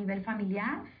ahora a nivel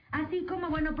familiar. Así como,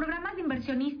 bueno, programas de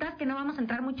inversionistas, que no vamos a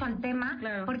entrar mucho al tema,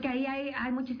 claro, porque ahí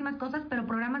hay muchísimas cosas, pero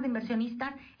programas de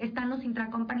inversionistas, están los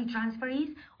intracompany transferees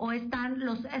o están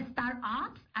los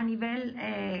startups a nivel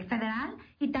federal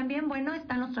y también, bueno,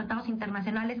 están los tratados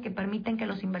internacionales que permiten que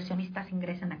los inversionistas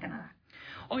ingresen a Canadá.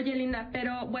 Oye, Linda,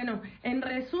 pero bueno, en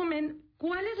resumen,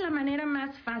 ¿cuál es la manera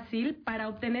más fácil para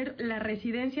obtener la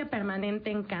residencia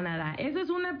permanente en Canadá? Esa es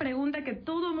una pregunta que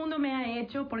todo el mundo me ha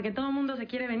hecho porque todo el mundo se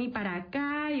quiere venir para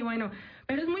acá y bueno,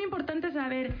 pero es muy importante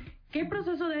saber qué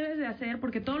proceso debes de hacer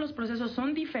porque todos los procesos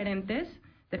son diferentes.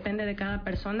 depende de cada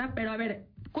persona, pero a ver,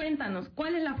 cuéntanos,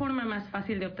 ¿cuál es la forma más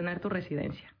fácil de obtener tu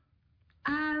residencia?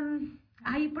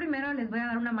 Ahí primero les voy a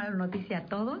dar una mala noticia a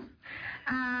todos.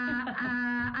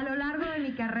 A lo largo de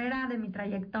mi carrera, de mi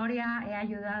trayectoria, he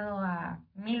ayudado a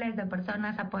miles de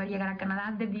personas a poder llegar a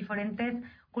Canadá de diferentes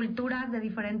culturas, de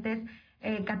diferentes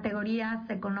categorías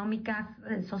económicas,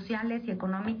 sociales y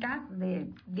económicas, de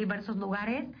diversos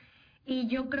lugares. Y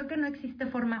yo creo que no existe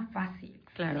forma fácil.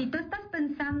 Claro. Si tú estás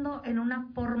pensando en una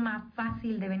forma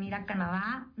fácil de venir a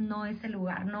Canadá, no es el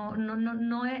lugar, no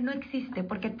existe,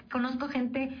 porque conozco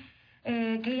gente,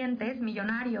 clientes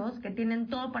millonarios que tienen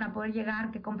todo para poder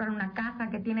llegar, que compran una casa,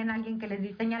 que tienen alguien que les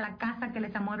diseña la casa, que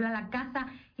les amuebla la casa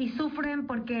y sufren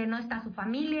porque no está su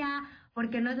familia,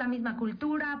 porque no es la misma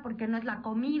cultura, porque no es la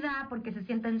comida, porque se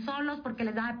sienten solos, porque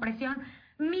les da depresión,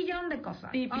 millón de cosas.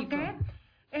 Típico. ¿Okay?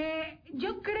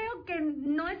 Yo creo que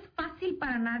no es fácil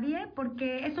para nadie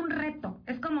porque es un reto.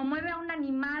 Es como mueve a un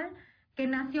animal que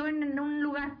nació en un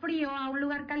lugar frío a un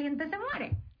lugar caliente, se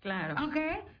muere. Claro. ¿Ok?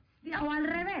 O al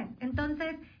revés.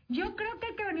 Entonces, yo creo que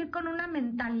hay que venir con una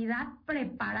mentalidad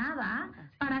preparada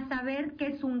para saber que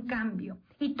es un cambio.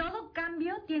 Y todo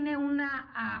cambio tiene una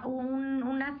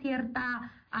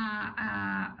cierta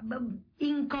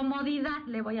incomodidad,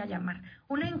 le voy a llamar.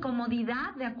 Una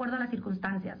incomodidad de acuerdo a las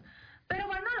circunstancias. Pero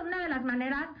bueno, una de las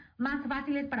maneras más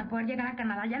fáciles para poder llegar a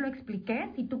Canadá, ya lo expliqué,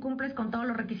 si tú cumples con todos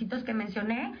los requisitos que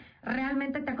mencioné,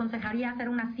 realmente te aconsejaría hacer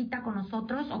una cita con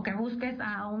nosotros o que busques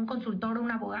a un consultor o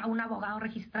un abogado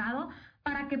registrado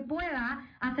para que pueda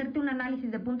hacerte un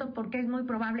análisis de puntos porque es muy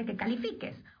probable que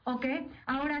califiques, ¿ok?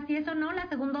 Ahora, si eso no, la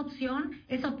segunda opción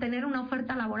es obtener una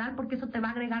oferta laboral porque eso te va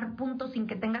a agregar puntos sin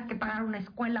que tengas que pagar una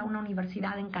escuela o una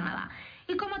universidad en Canadá.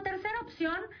 Y como tercera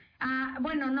opción,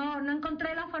 no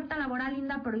encontré la oferta laboral,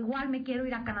 Linda, pero igual me quiero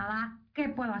ir a Canadá. ¿Qué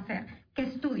puedo hacer? Que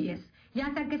estudies.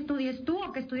 Ya sea que estudies tú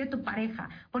o que estudie tu pareja.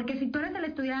 Porque si tú eres el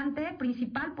estudiante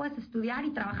principal, puedes estudiar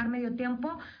y trabajar medio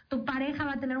tiempo. Tu pareja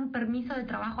va a tener un permiso de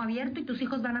trabajo abierto y tus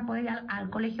hijos van a poder ir al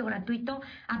colegio gratuito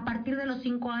a partir de los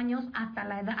 5 años hasta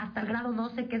el grado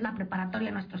 12, que es la preparatoria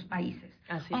en nuestros países.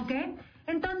 Así es. ¿Ok?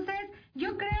 Entonces,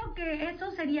 yo creo que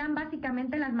eso serían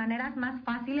básicamente las maneras más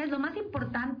fáciles. Lo más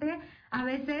importante a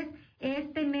veces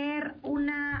es tener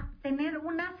una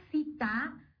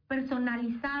cita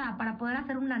personalizada para poder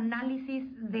hacer un análisis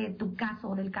de tu caso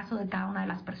o del caso de cada una de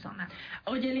las personas.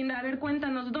 Oye, Linda, a ver,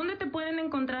 cuéntanos, ¿dónde te pueden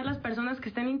encontrar las personas que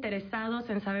estén interesados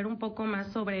en saber un poco más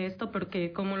sobre esto?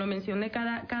 Porque, como lo mencioné,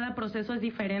 cada proceso es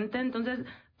diferente. Entonces,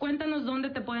 cuéntanos dónde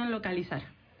te pueden localizar.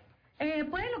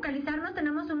 Pueden localizarnos,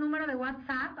 tenemos un número de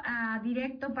WhatsApp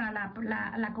directo para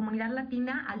la comunidad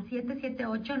latina al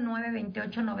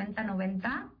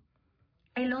 778-928-9090.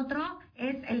 El otro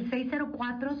es el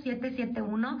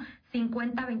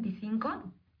 604-771-5025.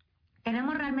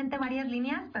 Tenemos realmente varias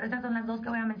líneas, pero esas son las dos que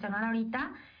voy a mencionar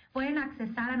ahorita. Pueden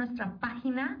accesar a nuestra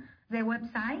página de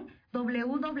website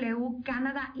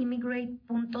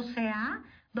www.canadaimmigrate.ca,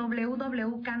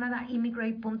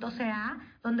 www.canadaimmigrate.ca,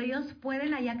 donde ellos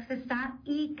pueden ahí accesar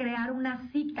y crear una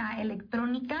cita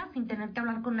electrónica sin tener que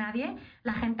hablar con nadie.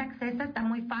 La gente accesa, está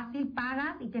muy fácil,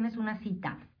 pagas y tienes una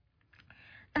cita.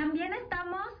 También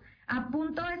estamos a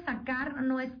punto de sacar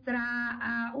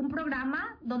un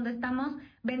programa donde estamos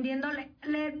vendiéndole,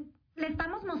 le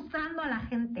estamos mostrando a la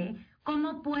gente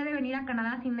cómo puede venir a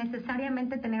Canadá sin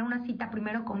necesariamente tener una cita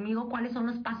primero conmigo, cuáles son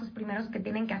los pasos primeros que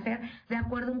tienen que hacer de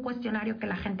acuerdo a un cuestionario que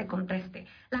la gente conteste.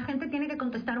 La gente tiene que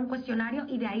contestar un cuestionario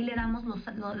y de ahí le damos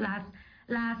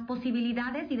las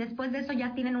posibilidades y después de eso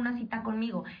ya tienen una cita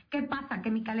conmigo. ¿Qué pasa?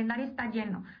 Que mi calendario está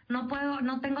lleno. No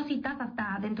tengo citas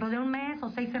hasta dentro de un mes o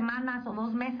 6 semanas o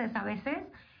 2 meses a veces.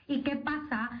 ¿Y qué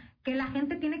pasa? Que la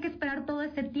gente tiene que esperar todo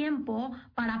ese tiempo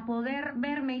para poder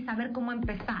verme y saber cómo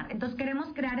empezar. Entonces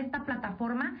queremos crear esta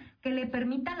plataforma que le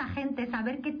permita a la gente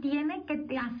saber qué tiene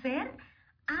que hacer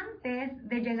antes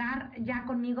de llegar ya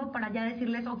conmigo para ya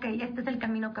decirles, ok, este es el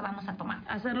camino que vamos a tomar.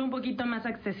 Hacerlo un poquito más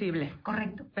accesible.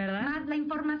 Correcto. ¿Verdad? Más la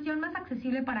información más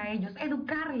accesible para ellos.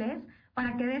 Educarles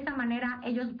para que de esa manera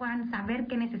ellos puedan saber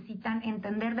qué necesitan,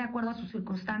 entender de acuerdo a sus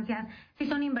circunstancias, si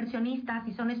son inversionistas,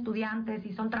 si son estudiantes,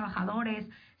 si son trabajadores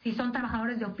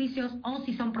de oficios o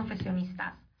si son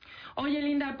profesionistas. Oye,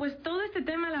 Linda, pues todo este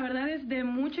tema la verdad es de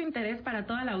mucho interés para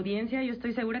toda la audiencia. Yo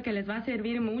estoy segura que les va a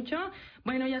servir mucho.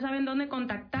 Bueno, ya saben dónde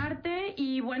contactarte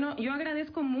y bueno, yo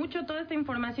agradezco mucho toda esta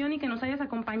información y que nos hayas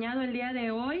acompañado el día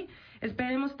de hoy.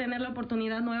 Esperemos tener la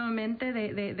oportunidad nuevamente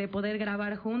de poder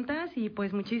grabar juntas y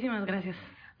pues muchísimas gracias.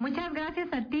 Muchas gracias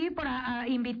a ti por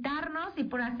invitarnos y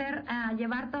por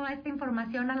llevar toda esta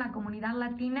información a la comunidad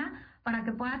latina para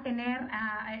que pueda tener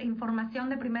información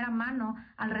de primera mano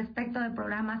al respecto de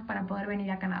programas para poder venir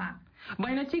a Canadá.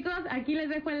 Bueno, chicos, aquí les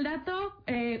dejo el dato.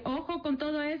 Ojo con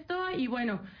todo esto y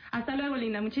bueno, hasta luego,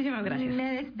 Linda. Muchísimas gracias.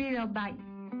 Me despido. Bye.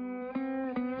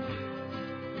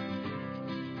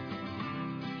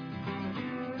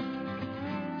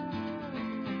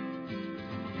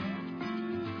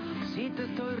 Si te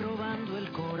estoy robando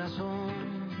el corazón,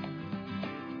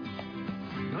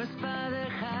 no es para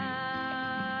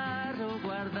dejarlo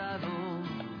guardado,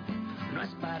 no es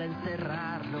para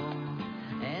encerrarlo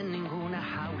en ninguna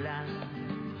jaula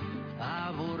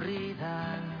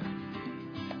aburrida.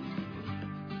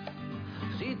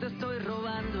 Si te estoy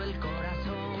robando el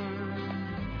corazón,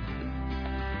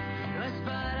 no es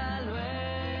para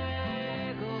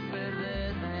luego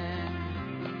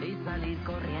perderme y salir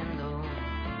corriendo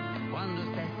cuando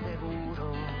estés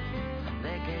seguro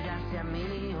de que ya sea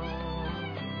mío.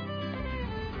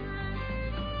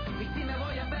 Y si me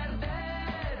voy a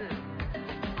perder,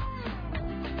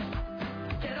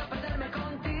 quiero perderme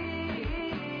contigo,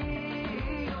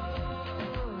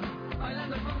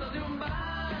 bailando al fondo de un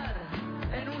bar,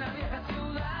 en una vieja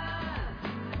ciudad,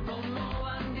 como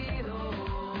bandidos.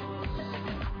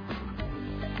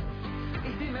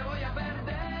 Y si me voy a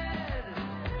perder,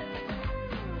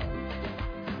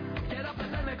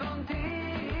 contigo,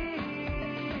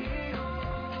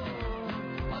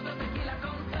 otro tequila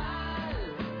con sal,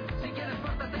 si quieres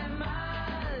pórtate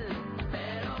mal,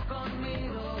 pero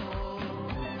conmigo.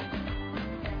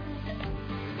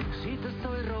 Si te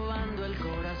estoy robando el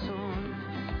corazón,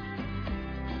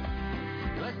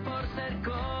 no es por ser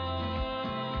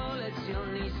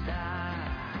coleccionista,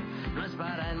 no es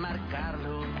para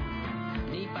enmarcarlo,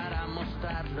 ni para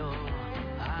mostrarlo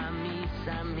a mis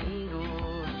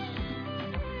amigos.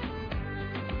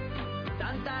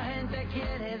 Tanta gente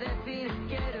quiere decir,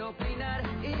 quiere opinar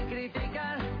y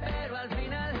criticar, pero al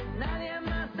final nadie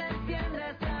más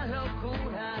entiende esa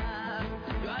locura.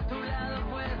 Yo a tu lado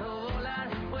puedo volar,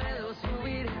 puedo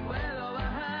subir, puedo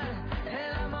bajar.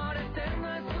 El amor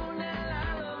eterno es un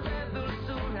helado de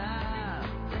dulzura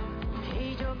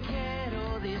y yo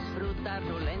quiero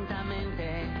disfrutarlo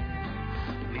lentamente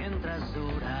mientras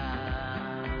dura.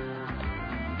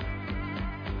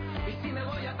 Y si me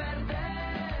voy a perder,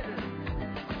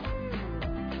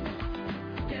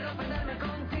 perderme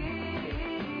contigo,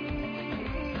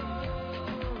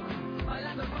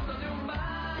 bailando al fondo de un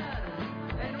bar,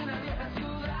 en una vieja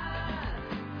ciudad,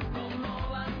 como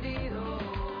bandidos.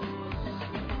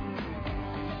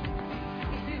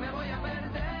 Y si me voy a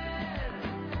perder,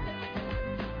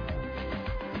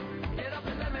 quiero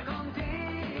perderme contigo,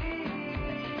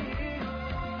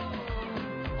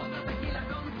 otro tequila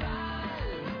con sal,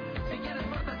 si quieres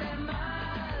pórtate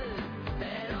mal,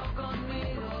 pero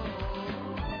conmigo.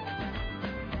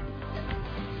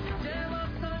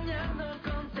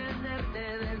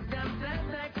 Desde antes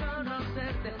de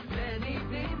conocerte, ven y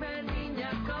dime, niña,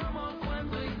 cómo,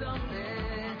 cuándo y dónde.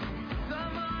 Tu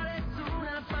amor es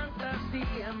una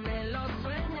fantasía, me lo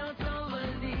sueño todo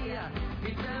el día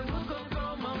y te busco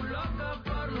como un loco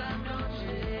por la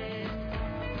noche.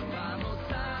 Vamos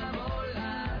a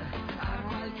volar a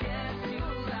cualquier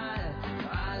ciudad,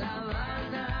 a La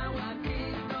Habana o a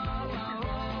Quito o a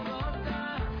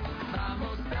Bogotá.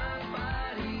 Vamos a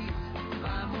París,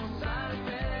 vamos al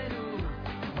Perú.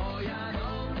 Voy a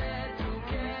donde tú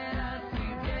quieras si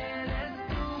quieres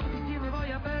tú. Y si me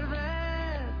voy a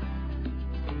perder,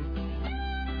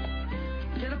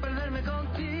 quiero perderme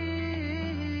contigo.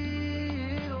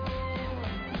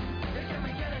 El que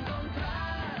me quiere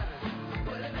encontrar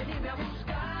puede venirme a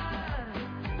buscar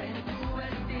en tu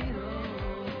vestido.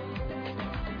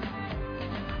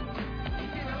 Y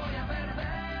si me voy a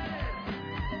perder,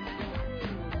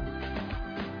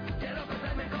 quiero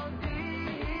perderme contigo.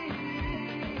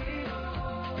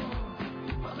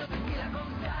 Otro tequila con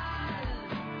sal,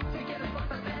 si quieres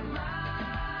pórtate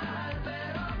mal,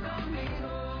 pero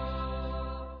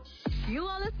conmigo. You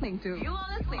are listening to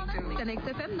Connect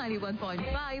FM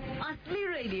 91.5 Asli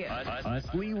Radio.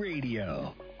 Asli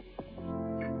Radio.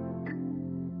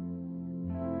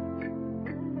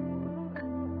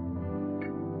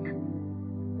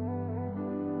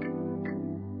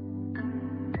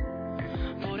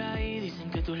 Por ahí dicen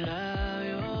que tus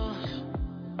labios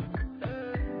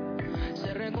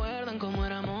se recuerdan como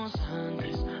éramos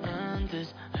antes,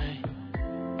 hey.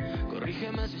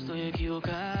 Corrígeme si estoy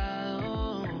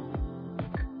equivocado,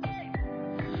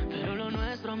 pero lo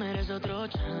nuestro merece otro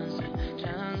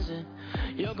chance.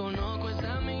 Yo conozco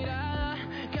esa mirada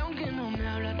que aunque no me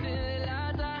hablas te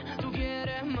delata. Tú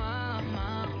quieres más,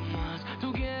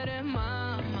 tú quieres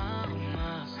más.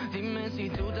 Dime si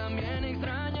tú también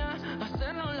extrañas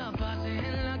hacernos la paz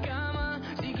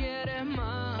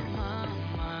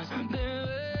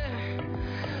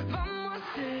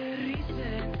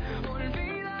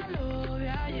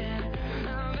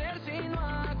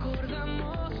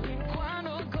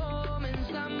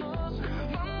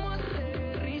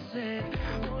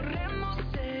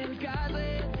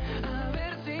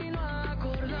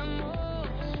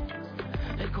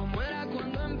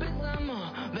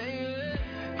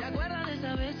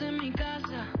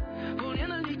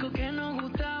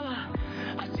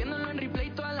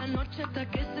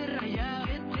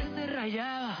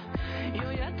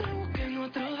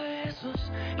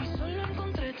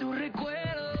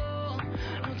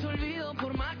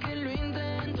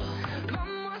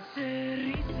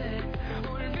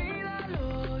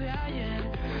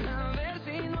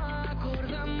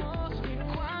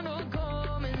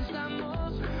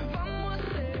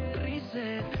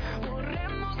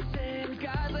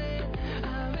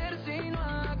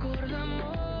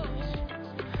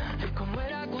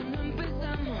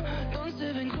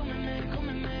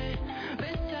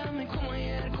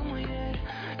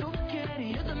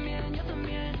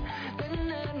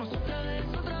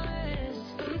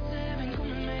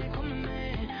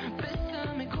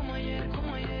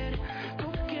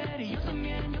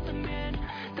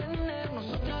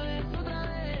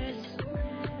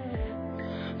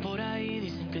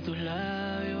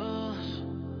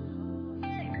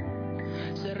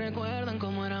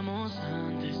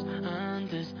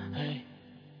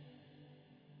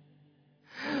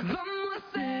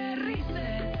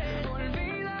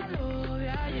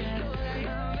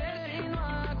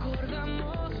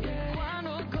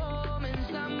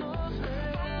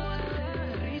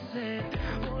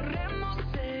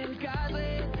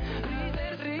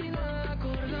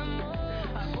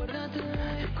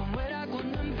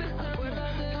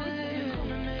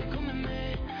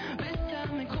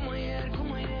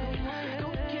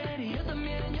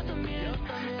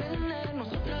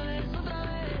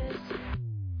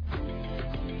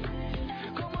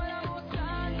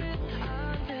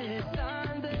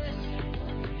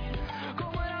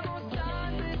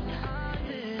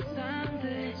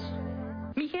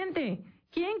gente.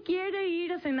 ¿Quién quiere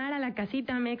ir a cenar a la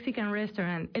Casita Mexican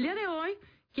Restaurant? El día de hoy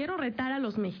quiero retar a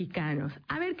los mexicanos.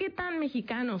 A ver qué tan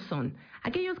mexicanos son.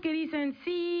 Aquellos que dicen,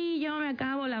 sí, yo me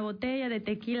acabo la botella de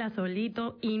tequila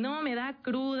solito y no me da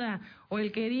cruda. O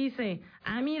el que dice,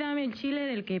 a mí dame el chile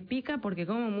del que pica porque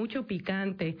como mucho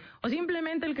picante. O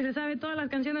simplemente el que se sabe todas las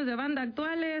canciones de banda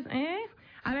actuales, ¿eh?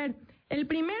 A ver, el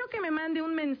primero que me mande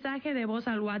un mensaje de voz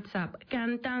al WhatsApp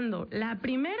cantando la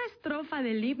primera estrofa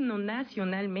del himno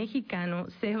nacional mexicano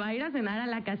se va a ir a cenar a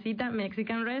la Casita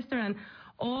Mexican Restaurant.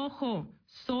 Ojo,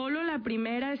 solo la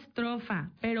primera estrofa,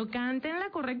 pero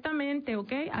cántenla correctamente,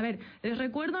 ¿ok? A ver, les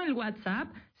recuerdo el WhatsApp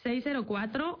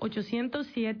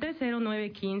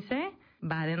 604-807-0915.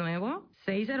 Va de nuevo,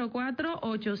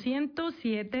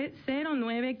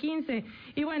 604-807-0915.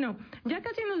 Y bueno, ya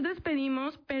casi nos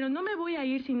despedimos, pero no me voy a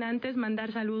ir sin antes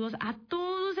mandar saludos a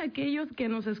todos aquellos que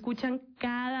nos escuchan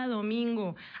cada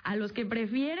domingo, a los que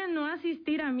prefieren no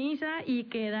asistir a misa y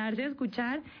quedarse a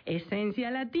escuchar Esencia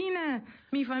Latina.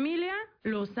 Mi familia,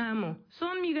 los amo,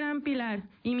 son mi gran pilar,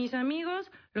 y mis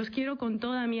amigos, los quiero con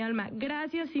toda mi alma.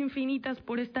 Gracias infinitas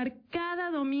por estar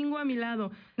cada domingo a mi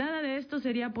lado. Nada de esto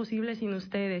sería posible sin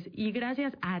ustedes. Y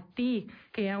gracias a ti,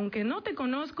 que aunque no te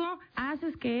conozco,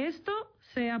 haces que esto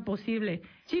sea posible.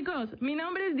 Chicos, mi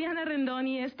nombre es Diana Rendón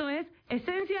y esto es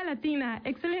Esencia Latina.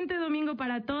 Excelente domingo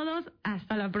para todos.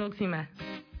 Hasta la próxima.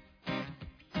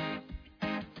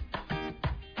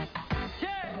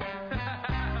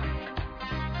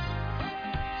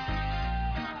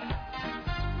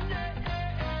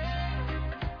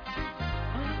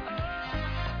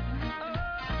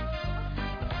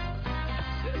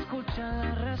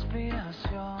 La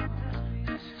respiración,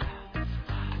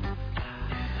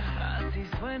 así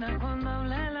suena cuando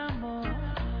habla el amor,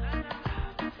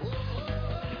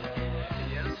 y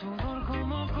el sudor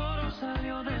como coro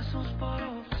salió de sus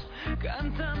poros,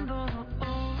 cantando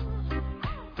oh,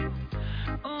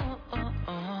 oh, oh,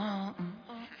 oh.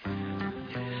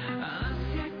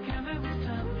 Así es que me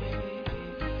gusta a mí,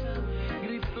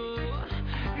 gritó,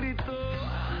 gritó,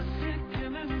 así es que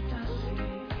me gusta así.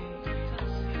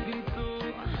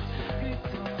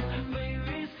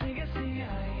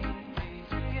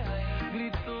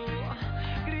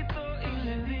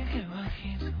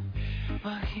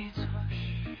 Bajito,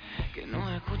 que no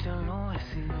escuchan los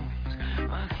vecinos.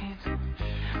 Bajito,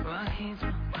 bajito,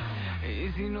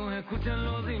 y si no escuchan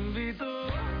los invito.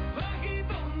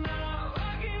 Bajito, no,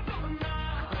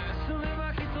 eso de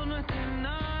bajito no está en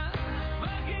nada.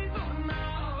 Bajito,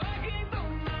 no,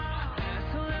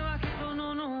 eso de bajito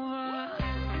no nos va.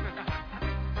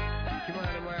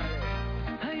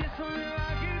 Ay, eso de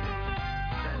bajito no.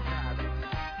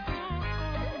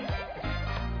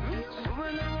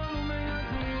 Súbele el volumen.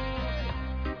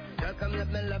 Come, let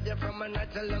me love you from a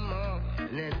night till the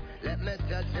morning. Let me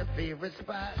touch your favorite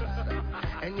spot.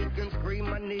 And you can scream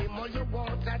my name all you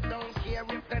want. I don't care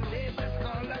if the neighbors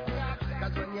call the cops.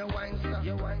 Cause when you whine so,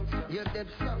 you dip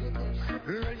so.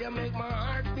 Girl, you make my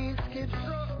heartbeat skip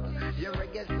so. You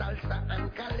reggae, salsa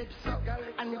and calypso.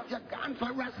 And if you're gone for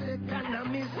a second, I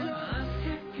miss you. Así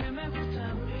es que me gusta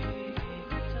a mí.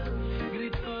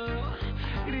 Grito,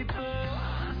 grito.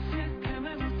 Así es que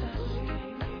me gusta así.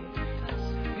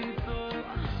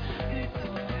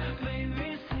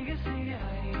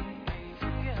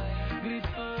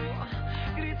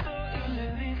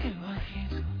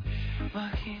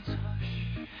 Bajito,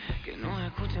 que no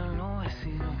escuchan los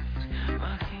vecinos.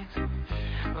 Bajito,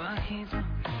 bajito,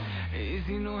 y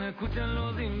si no escuchan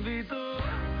los invito.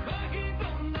 Bajito,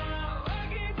 no,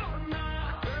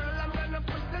 girl, I'm gonna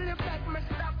push till you back my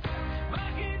stop.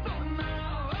 Bajito,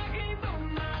 no,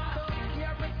 don't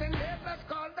care if the neighbors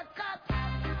call the cops.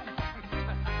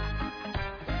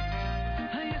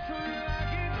 Ay, eso de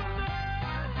bajito, no.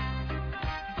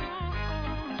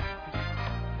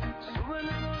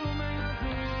 Súbele el volumen.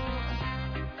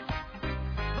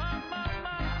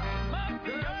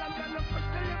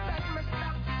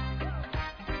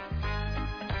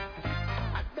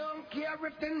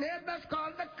 If the neighbors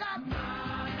call the cops.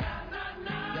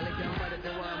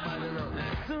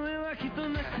 Eso de bajito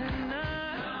no está en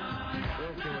nada.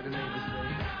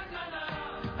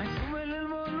 Ay, súbele el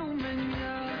volumen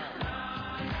ya.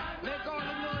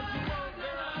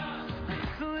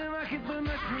 Eso de bajito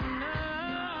no está en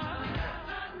nada.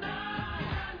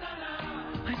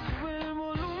 Ay, súbele el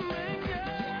volumen ya.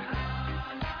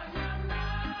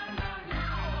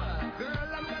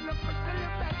 Girl, I'm gonna put the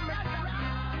back my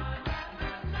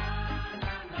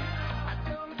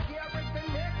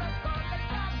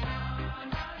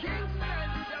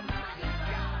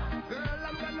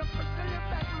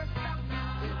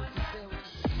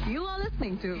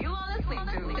listening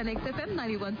to Connect FM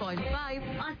 91.5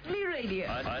 Asli Radio.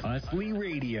 Asli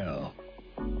Radio.